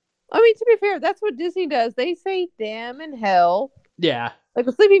lot. I mean, to be fair, that's what Disney does. They say damn and hell. Yeah. Like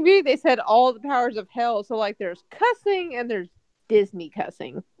with Sleeping Beauty, they said all the powers of hell. So like there's cussing and there's Disney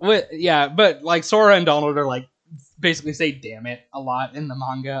cussing. Yeah, but like Sora and Donald are like basically say damn it a lot in the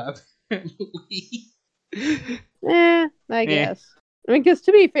manga, apparently. I guess. I mean, because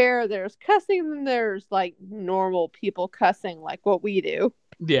to be fair, there's cussing and there's like normal people cussing like what we do.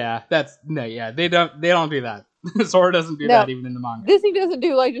 Yeah, they don't do that. Sora doesn't do that even in the manga. Disney doesn't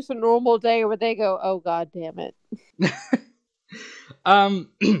do like just a normal day where they go, "Oh god damn it."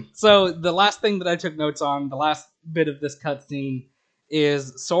 So the last thing that I took notes on, the last bit of this cutscene,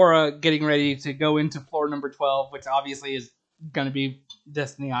 is Sora getting ready to go into floor number 12, which obviously is going to be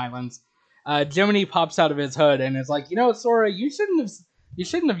Destiny Islands. Jiminy pops out of his hood and is like, "Sora, you shouldn't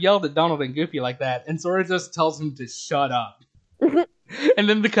have yelled at Donald and Goofy like that." And Sora just tells him to shut up. And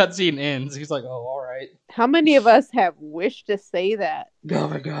then the cutscene ends. He's like, "Oh, all right." How many of us have wished to say that? Oh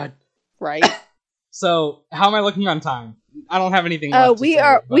my god. Right? So, how am I looking on time? I don't have anything left to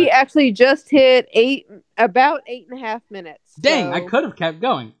say, we actually just hit about 8.5 minutes. Dang, so... I could have kept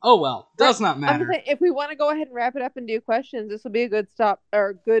going. Oh well, does not matter. Saying, if we want to go ahead and wrap it up and do questions, this will be a good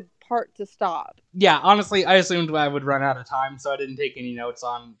good part to stop. Yeah, honestly, I assumed I would run out of time, so I didn't take any notes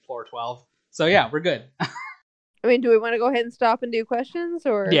on floor 12. So yeah, we're good. I mean, do we want to go ahead and stop and do questions,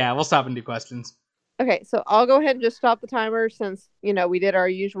 or? Yeah, we'll stop and do questions. Okay, so I'll go ahead and just stop the timer since, we did our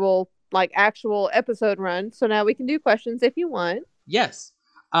usual, actual episode run. So now we can do questions if you want. Yes.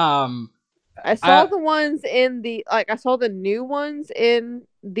 I saw the ones in I saw the new ones in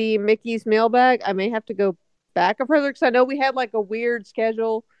the Mickey's mailbag. I may have to go back a further because I know we had, a weird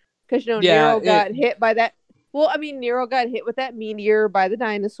schedule because, Nero got hit by that. Well, I mean, Nero got hit with that meteor by the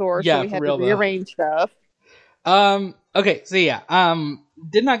dinosaur, so we had to rearrange stuff. Okay, so yeah,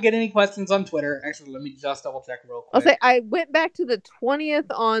 did not get any questions on Twitter. Actually, let me just double check real quick. I'll say I went back to the 20th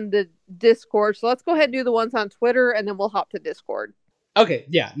on the Discord, so let's go ahead and do the ones on Twitter, and then we'll hop to Discord. Okay,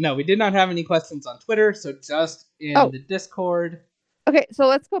 yeah, no, we did not have any questions on Twitter, so just in the Discord. Okay, so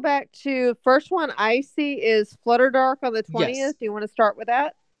let's go back to first one I see is Flutterdark on the 20th. Yes. Do you want to start with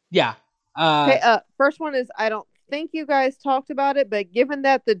that? Yeah. Okay, first one is I don't think you guys talked about it, but given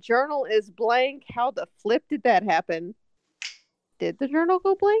that the journal is blank, how the flip did that happen? Did the journal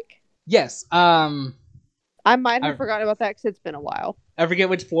go blank? Yes. I might have forgotten about that because it's been a while. I forget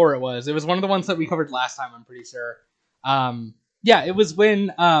which floor it was. It was one of the ones that we covered last time, I'm pretty sure. Yeah, it was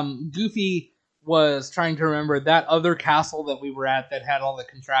when Goofy was trying to remember that other castle that we were at that had all the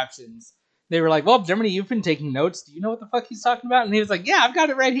contraptions. They were like, well, Gemini, you've been taking notes. Do you know what the fuck he's talking about? And he was like, yeah, I've got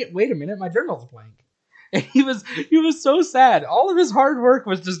it right here. Wait a minute, my journal's blank. And he was so sad. All of his hard work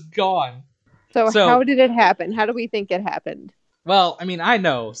was just gone. So how did it happen? How do we think it happened? Well, I mean, I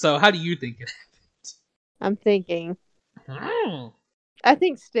know. So how do you think it happened? I'm thinking. I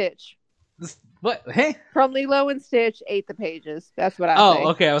think Stitch. What? Hey? From Lilo and Stitch ate the pages. That's what I say. Oh,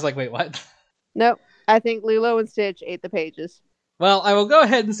 okay. I was like, wait, what? Nope. I think Lilo and Stitch ate the pages. Well, I will go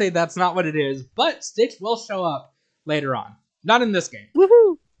ahead and say that's not what it is, but Stitch will show up later on. Not in this game.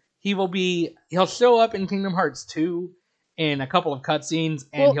 Woohoo! He'll show up in Kingdom Hearts 2 in a couple of cutscenes,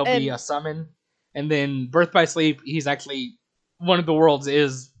 and he'll be a summon. And then Birth by Sleep, he's actually one of the worlds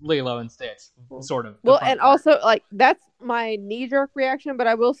is Lilo and Stitch, sort of. Well, and also, like, that's my knee-jerk reaction, but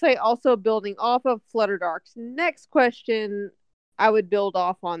I will say also building off of Flutterdark's next question, I would build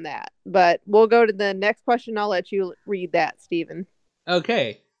off on that. But we'll go to the next question. I'll let you read that, Steven.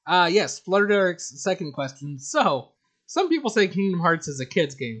 Okay. Yes, Flutterdark's second question. So, some people say Kingdom Hearts is a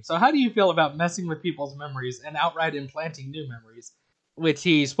kid's game. So how do you feel about messing with people's memories and outright implanting new memories? Which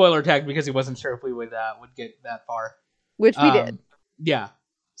he spoiler tagged because he wasn't sure if we would get that far. Which we did. Yeah.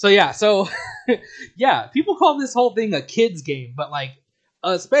 So yeah, people call this whole thing a kid's game, but like,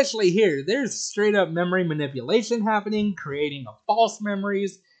 especially here, there's straight up memory manipulation happening, creating of false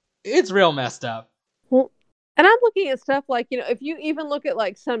memories. It's real messed up. Well, and I'm looking at stuff like, if you even look at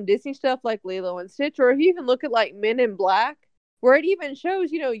like some Disney stuff like Lilo and Stitch, or if you even look at like Men in Black, where it even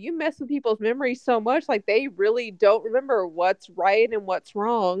shows, you mess with people's memories so much, like they really don't remember what's right and what's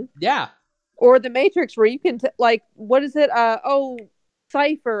wrong. Yeah. Or The Matrix, where you can, what is it?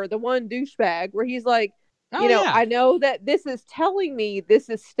 Cypher, the one douchebag, where he's like, I know that this is telling me this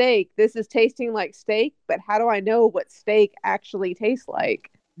is steak. This is tasting like steak, but how do I know what steak actually tastes like?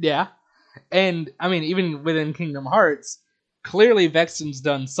 Yeah. And, I mean, even within Kingdom Hearts, clearly Vexen's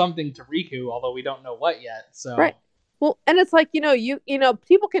done something to Riku, although we don't know what yet, so... Right. Well, and it's like,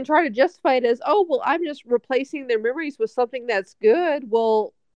 people can try to justify it as, oh, well, I'm just replacing their memories with something that's good.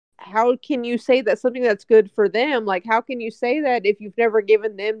 Well, how can you say that's something that's good for them? Like, how can you say that if you've never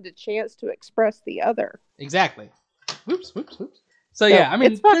given them the chance to express the other? Exactly. Whoops. So yeah, I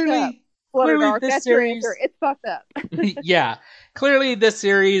mean, clearly this series... It's fucked up. Yeah. Clearly this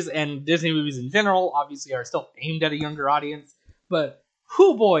series and Disney movies in general obviously are still aimed at a younger audience, but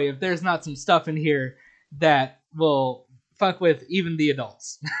whoo boy, if there's not some stuff in here that will fuck with even the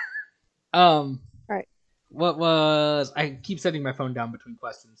adults. Right. What was... I keep setting my phone down between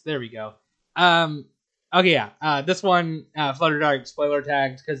questions. There we go. Okay, yeah. This one, Flutterdark spoiler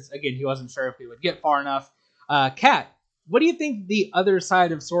tagged, because, again, he wasn't sure if he would get far enough. Kat, what do you think the other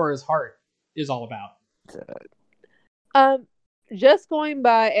side of Sora's heart is all about? Just going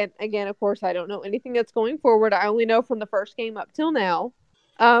by, and again, of course, I don't know anything that's going forward. I only know from the first game up till now.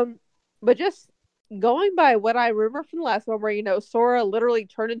 But just going by what I remember from the last one, where, Sora literally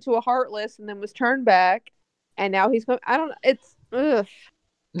turned into a Heartless and then was turned back, and now he's going, I don't know, it's, ugh.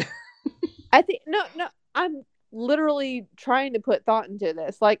 I think, no, I'm literally trying to put thought into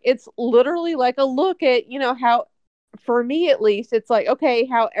this. Like, it's literally like a look at, how, for me at least, it's like, okay,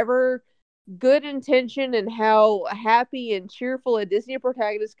 however good intention and how happy and cheerful a Disney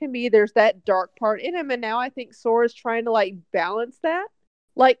protagonist can be, there's that dark part in him, and now I think Sora's trying to, like, balance that.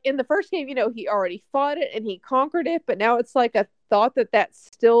 Like, in the first game, he already fought it and he conquered it, but now it's like a thought that that's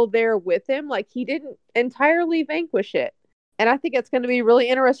still there with him. Like, he didn't entirely vanquish it. And I think it's going to be really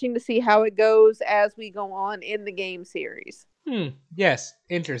interesting to see how it goes as we go on in the game series. Yes,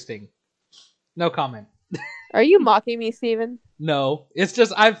 interesting. No comment. Are you mocking me, Steven? No, it's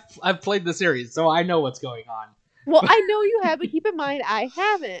just I've played the series, so I know what's going on. Well, I know you have, but keep in mind I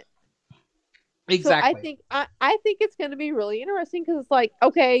haven't. Exactly. So I think it's going to be really interesting because it's like,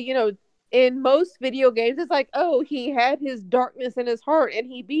 okay, in most video games, it's like, oh, he had his darkness in his heart and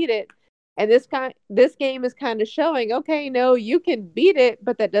he beat it. And this game is kind of showing, okay, no, you can beat it,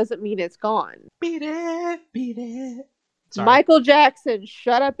 but that doesn't mean it's gone. Beat it. Sorry. Michael Jackson,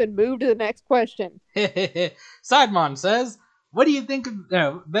 shut up and move to the next question. Sidemon says, what do you think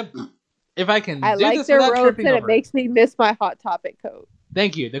of if I can I do like this their without robes tripping and over it makes me miss my Hot Topic coat.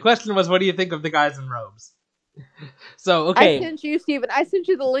 Thank you. The question was, what do you think of the guys in robes? So, okay. I sent you, Steven,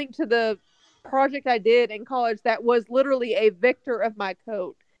 the link to the project I did in college that was literally a victor of my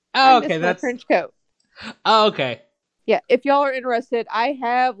coat. Oh, okay. That's my trench coat. Oh, okay. Yeah, if y'all are interested, I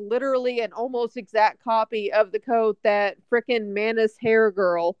have literally an almost exact copy of the coat that frickin' Manus Hair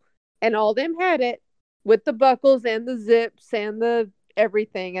Girl and all them had it. with the buckles and the zips and the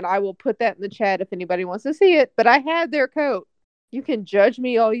everything, and I will put that in the chat if anybody wants to see it. But I had their coat. You can judge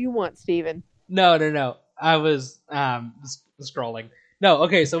me all you want, Steven. No. I was scrolling. No,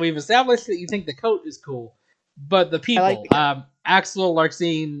 okay, so we've established that you think the coat is cool, but the people, like the Axel,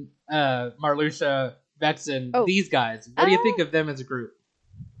 Larxene, Marluxia, Vexen, these guys, what do you think of them as a group?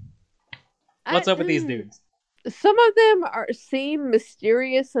 What's up with these dudes? Some of them seem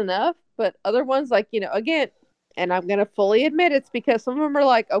mysterious enough, but other ones, like, again, and I'm going to fully admit it's because some of them are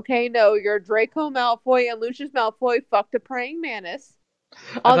like, okay, no, you're Draco Malfoy and Lucius Malfoy fucked a praying mantis.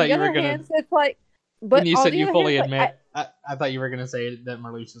 On the other hand, it's like, but when you said you fully admit, I thought you were going to say that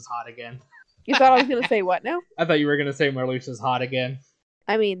Marluxia's hot again. You thought I was going to say what now? I thought you were going to say Marluxia's hot again.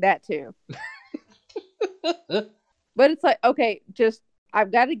 I mean, that too. But it's like, okay,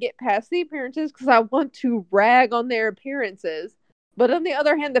 I've got to get past the appearances because I want to rag on their appearances. But on the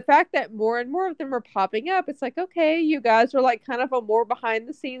other hand, the fact that more and more of them are popping up, it's like, okay, you guys are like kind of a more behind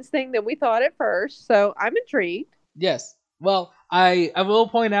the scenes thing than we thought at first. So I'm intrigued. Yes. Well, I will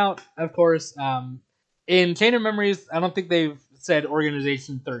point out, of course, in Chain of Memories, I don't think they've said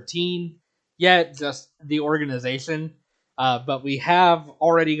Organization 13 yet, just the organization. But we have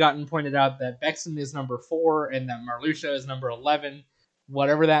already gotten pointed out that Vexen is number 4 and that Marluxia is number 11,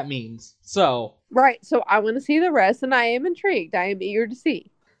 whatever that means. So right. So I want to see the rest, and I am intrigued. I am eager to see.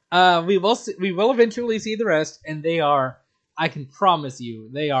 We will eventually see the rest, and they are, I can promise you,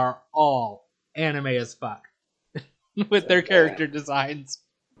 they are all anime as fuck with their character designs.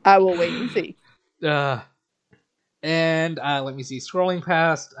 I will wait and see. And let me see. Scrolling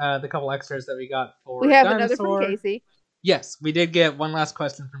past the couple extras that we got for we have Dinosaur. Another from Casey. Yes, we did get one last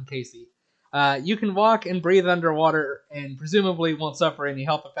question from Casey. You can walk and breathe underwater, and presumably won't suffer any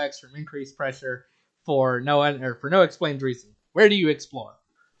health effects from increased pressure for no explained reason. Where do you explore?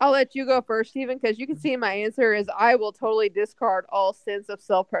 I'll let you go first, Steven, because you can see my answer is I will totally discard all sense of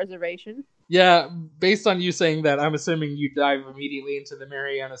self-preservation. Yeah, based on you saying that, I'm assuming you dive immediately into the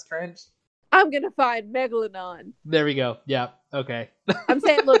Marianas Trench. I'm going to find Megalodon. There we go. Yeah, okay. I'm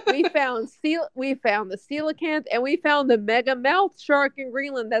saying, look, we found the coelacanth, and we found the mega mouth shark in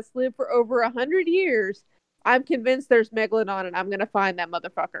Greenland that's lived for over 100 years. I'm convinced there's Megalodon, and I'm going to find that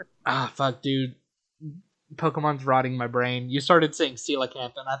motherfucker. Ah, fuck, dude. Pokemon's rotting my brain. You started saying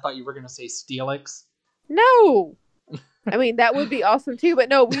coelacanth, and I thought you were going to say Steelix. No! I mean, that would be awesome, too, but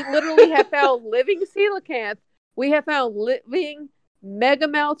no, we literally have found living coelacanth. We have found living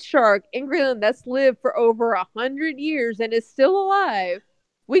megamouth shark in Greenland that's lived for over 100 years and is still alive.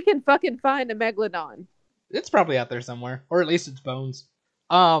 We can fucking find a Megalodon. It's probably out there somewhere, or at least its bones.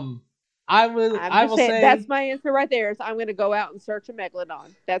 I will say that's my answer right there. So I'm going to go out and search a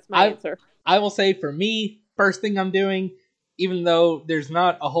Megalodon. That's my answer. I will say for me, first thing I'm doing, even though there's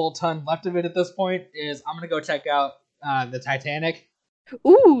not a whole ton left of it at this point, is I'm going to go check out the Titanic.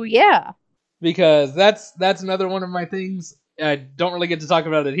 Ooh, yeah. Because that's another one of my things. I don't really get to talk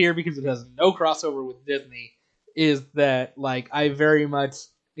about it here because it has no crossover with Disney, is that, like, I very much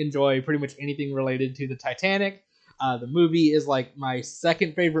enjoy pretty much anything related to the Titanic. The movie is, like, my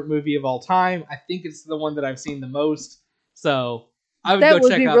second favorite movie of all time. I think it's the one that I've seen the most. So I would go check out the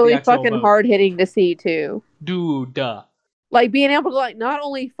actual boat. That would be really fucking hard-hitting to see, too. Dude. Like, being able to, like, not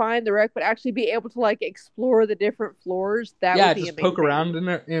only find the wreck, but actually be able to, like, explore the different floors. That would be amazing. Yeah, just poke around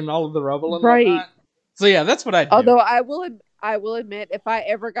in all of the rubble and whatnot. So yeah, that's what I'd do. Although I will admit, if I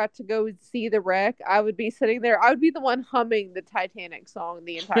ever got to go see the wreck, I would be sitting there. I would be the one humming the Titanic song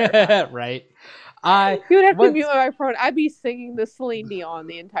the entire time. Right. You would have to mute my phone. I'd be singing the Celine Dion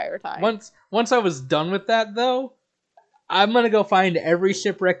the entire time. Once I was done with that, though, I'm gonna go find every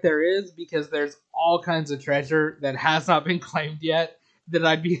shipwreck there is because there's all kinds of treasure that has not been claimed yet that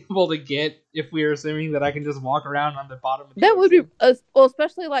I'd be able to get if we were assuming that I can just walk around on the bottom of the ocean. Would be, well,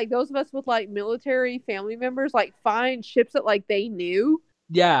 especially like those of us with like military family members, like find ships that like they knew.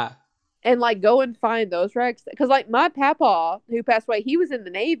 Yeah. And like go and find those wrecks. Because like my papa, who passed away, he was in the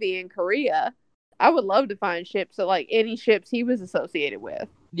Navy in Korea. I would love to find ships that like any ships he was associated with.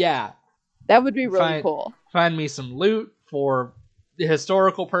 Yeah. That would be really cool. Find me some loot for the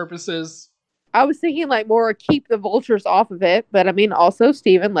historical purposes. I was thinking like more keep the vultures off of it, but I mean also,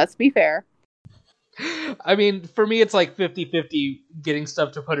 Steven, let's be fair. I mean, for me it's like 50-50 getting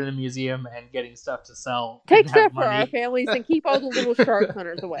stuff to put in a museum and getting stuff to sell. Take stuff for our families and keep all the little shark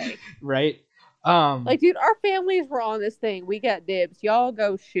hunters away. Right? Like, dude, our families were on this thing. We got dibs. Y'all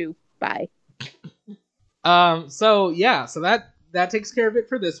go shoo. Bye. So that takes care of it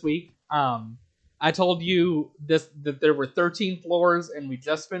for this week. I told you that there were 13 floors, and we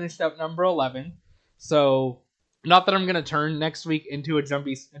just finished up number 11. So, not that I'm going to turn next week into a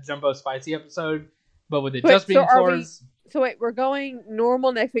Jumbo Spicy episode, But with it just being floors... So wait, we're going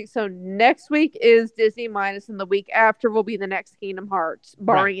normal next week. So next week is Disney Minus, and the week after will be the next Kingdom Hearts,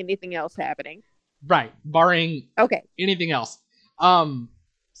 barring anything else happening. Right, barring anything else.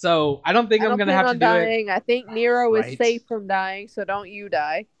 So I don't think I'm going to have to do dying. I think Nero is safe from dying, so don't you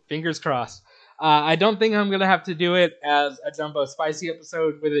die. Fingers crossed. I don't think I'm going to have to do it as a Jumbo Spicy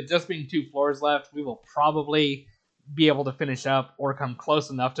episode. With it just being 2 floors left, we will probably be able to finish up or come close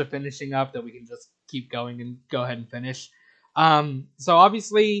enough to finishing up that we can just keep going and go ahead and finish. So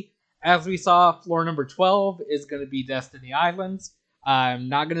obviously, as we saw, floor number 12 is going to be Destiny Islands. I'm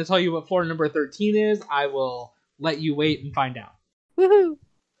not going to tell you what floor number 13 is. I will let you wait and find out. Woohoo!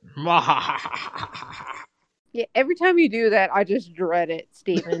 Yeah, every time you do that, I just dread it,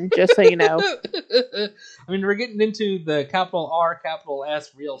 Steven, just so you know. I mean, we're getting into the capital R, capital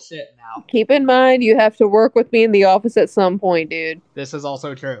S real shit now. Keep in mind, you have to work with me in the office at some point, dude. This is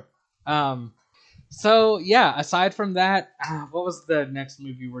also true. So, yeah, aside from that, what was the next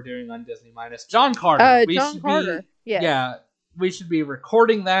movie we're doing on Disney Minus? John Carter. John Carter, yes. Yeah, we should be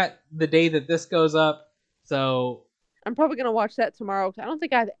recording that the day that this goes up, so... I'm probably going to watch that tomorrow. I don't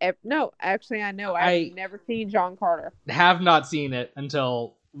think I've ever... No, actually, I know. I've never seen John Carter. Have not seen it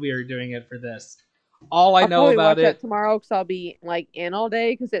until we are doing it for this. All I know about it... I'll probably watch that tomorrow because I'll be, in all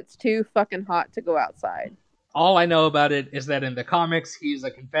day because it's too fucking hot to go outside. All I know about it is that in the comics, he's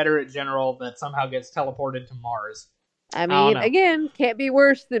a Confederate general that somehow gets teleported to Mars. I mean, again, can't be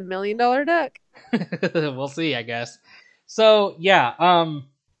worse than $1 Million Duck. We'll see, I guess. So, yeah,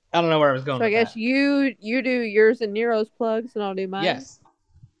 I don't know where I was going with that. So I guess you do yours and Nero's plugs, and I'll do mine. Yes.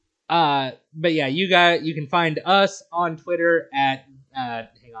 But yeah, you can find us on Twitter at,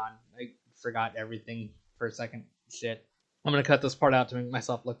 hang on, I forgot everything for a second. Shit. I'm going to cut this part out to make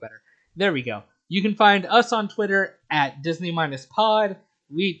myself look better. There we go. You can find us on Twitter at Disney-Pod.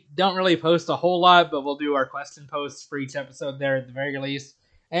 We don't really post a whole lot, but we'll do our question posts for each episode there at the very least.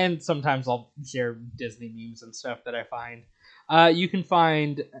 And sometimes I'll share Disney memes and stuff that I find. You can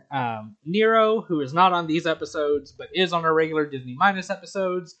find Nero, who is not on these episodes, but is on our regular Disney Minus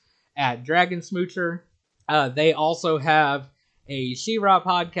episodes, at Dragon Smoocher. They also have a She-Ra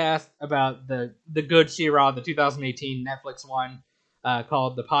podcast about the good She-Ra, the 2018 Netflix one,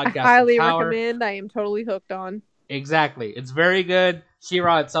 called The Podcast of Power. I highly recommend. I am totally hooked on. Exactly. It's very good.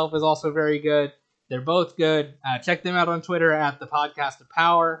 She-Ra itself is also very good. They're both good. Check them out on Twitter at The Podcast of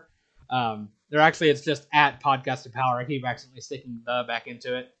Power. It's just at Podcast of Power. I keep accidentally sticking the back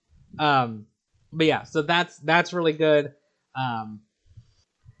into it. But yeah, so that's really good.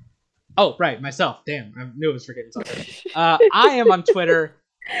 Oh, right, myself. Damn, I knew I was forgetting something. I am on Twitter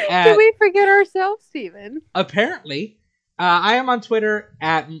at... Did we forget ourselves, Steven? Apparently. I am on Twitter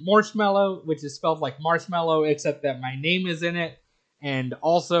at Marshmallow, which is spelled like marshmallow, except that my name is in it. And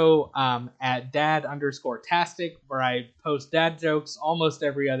also at dad_tastic, where I post dad jokes almost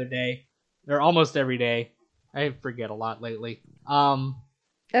every other day. Or almost every day. I forget a lot lately.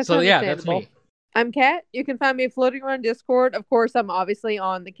 That's me. I'm Kat. You can find me floating around Discord. Of course, I'm obviously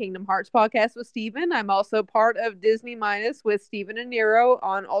on the Kingdom Hearts podcast with Steven. I'm also part of Disney Minus with Steven and Nero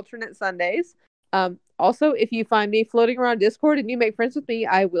on alternate Sundays. Also, if you find me floating around Discord and you make friends with me,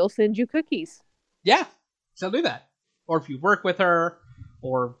 I will send you cookies. Yeah, she'll do that. Or if you work with her,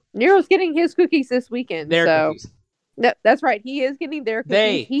 or... Nero's getting his cookies this weekend. Cookies. No, that's right. He is getting their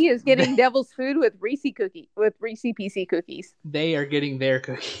cookies. He is getting Devil's Food with Reese PC cookies. They are getting their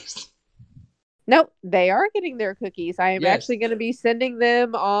cookies. No, they are getting their cookies. I am actually going to be sending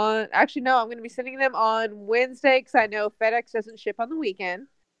them on... Actually, no, I'm going to be sending them on Wednesday because I know FedEx doesn't ship on the weekend.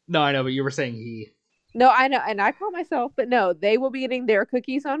 No, I know, but you were saying he... No, I know, and I call myself, but no, they will be getting their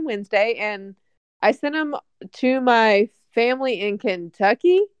cookies on Wednesday, and I sent them to my family in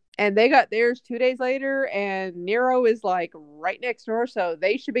Kentucky, and they got theirs 2 days later, and Nero is right next door, so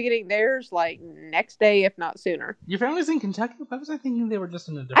they should be getting theirs next day, if not sooner. Your family's in Kentucky? Why was I thinking they were just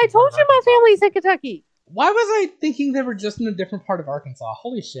in a different I told you my family's in Kentucky. Why was I thinking they were just in a different part of Arkansas?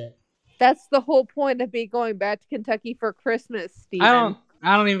 Holy shit. That's the whole point of me going back to Kentucky for Christmas, Steven.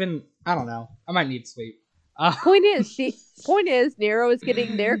 I don't know. I might need sleep. Point is, Nero is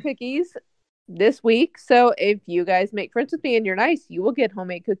getting their cookies this week, so if you guys make friends with me and you're nice, you will get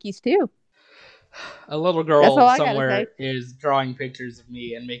homemade cookies too. A little girl somewhere is drawing pictures of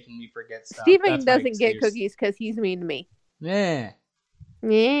me and making me forget stuff. Steven doesn't get cookies because he's mean to me. Yeah.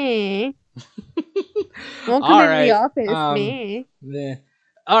 Yeah. Won't come in the office. Yeah.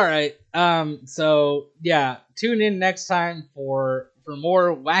 All right. So yeah, tune in next time for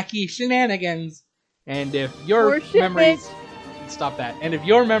more wacky shenanigans. And if your memories... Stop that. And if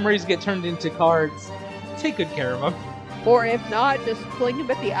your memories get turned into cards, take good care of them. Or if not, just fling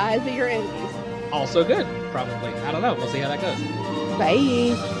them at the eyes of your enemies. also good, probably. I don't know. We'll see how that goes.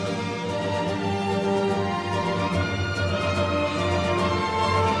 Bye.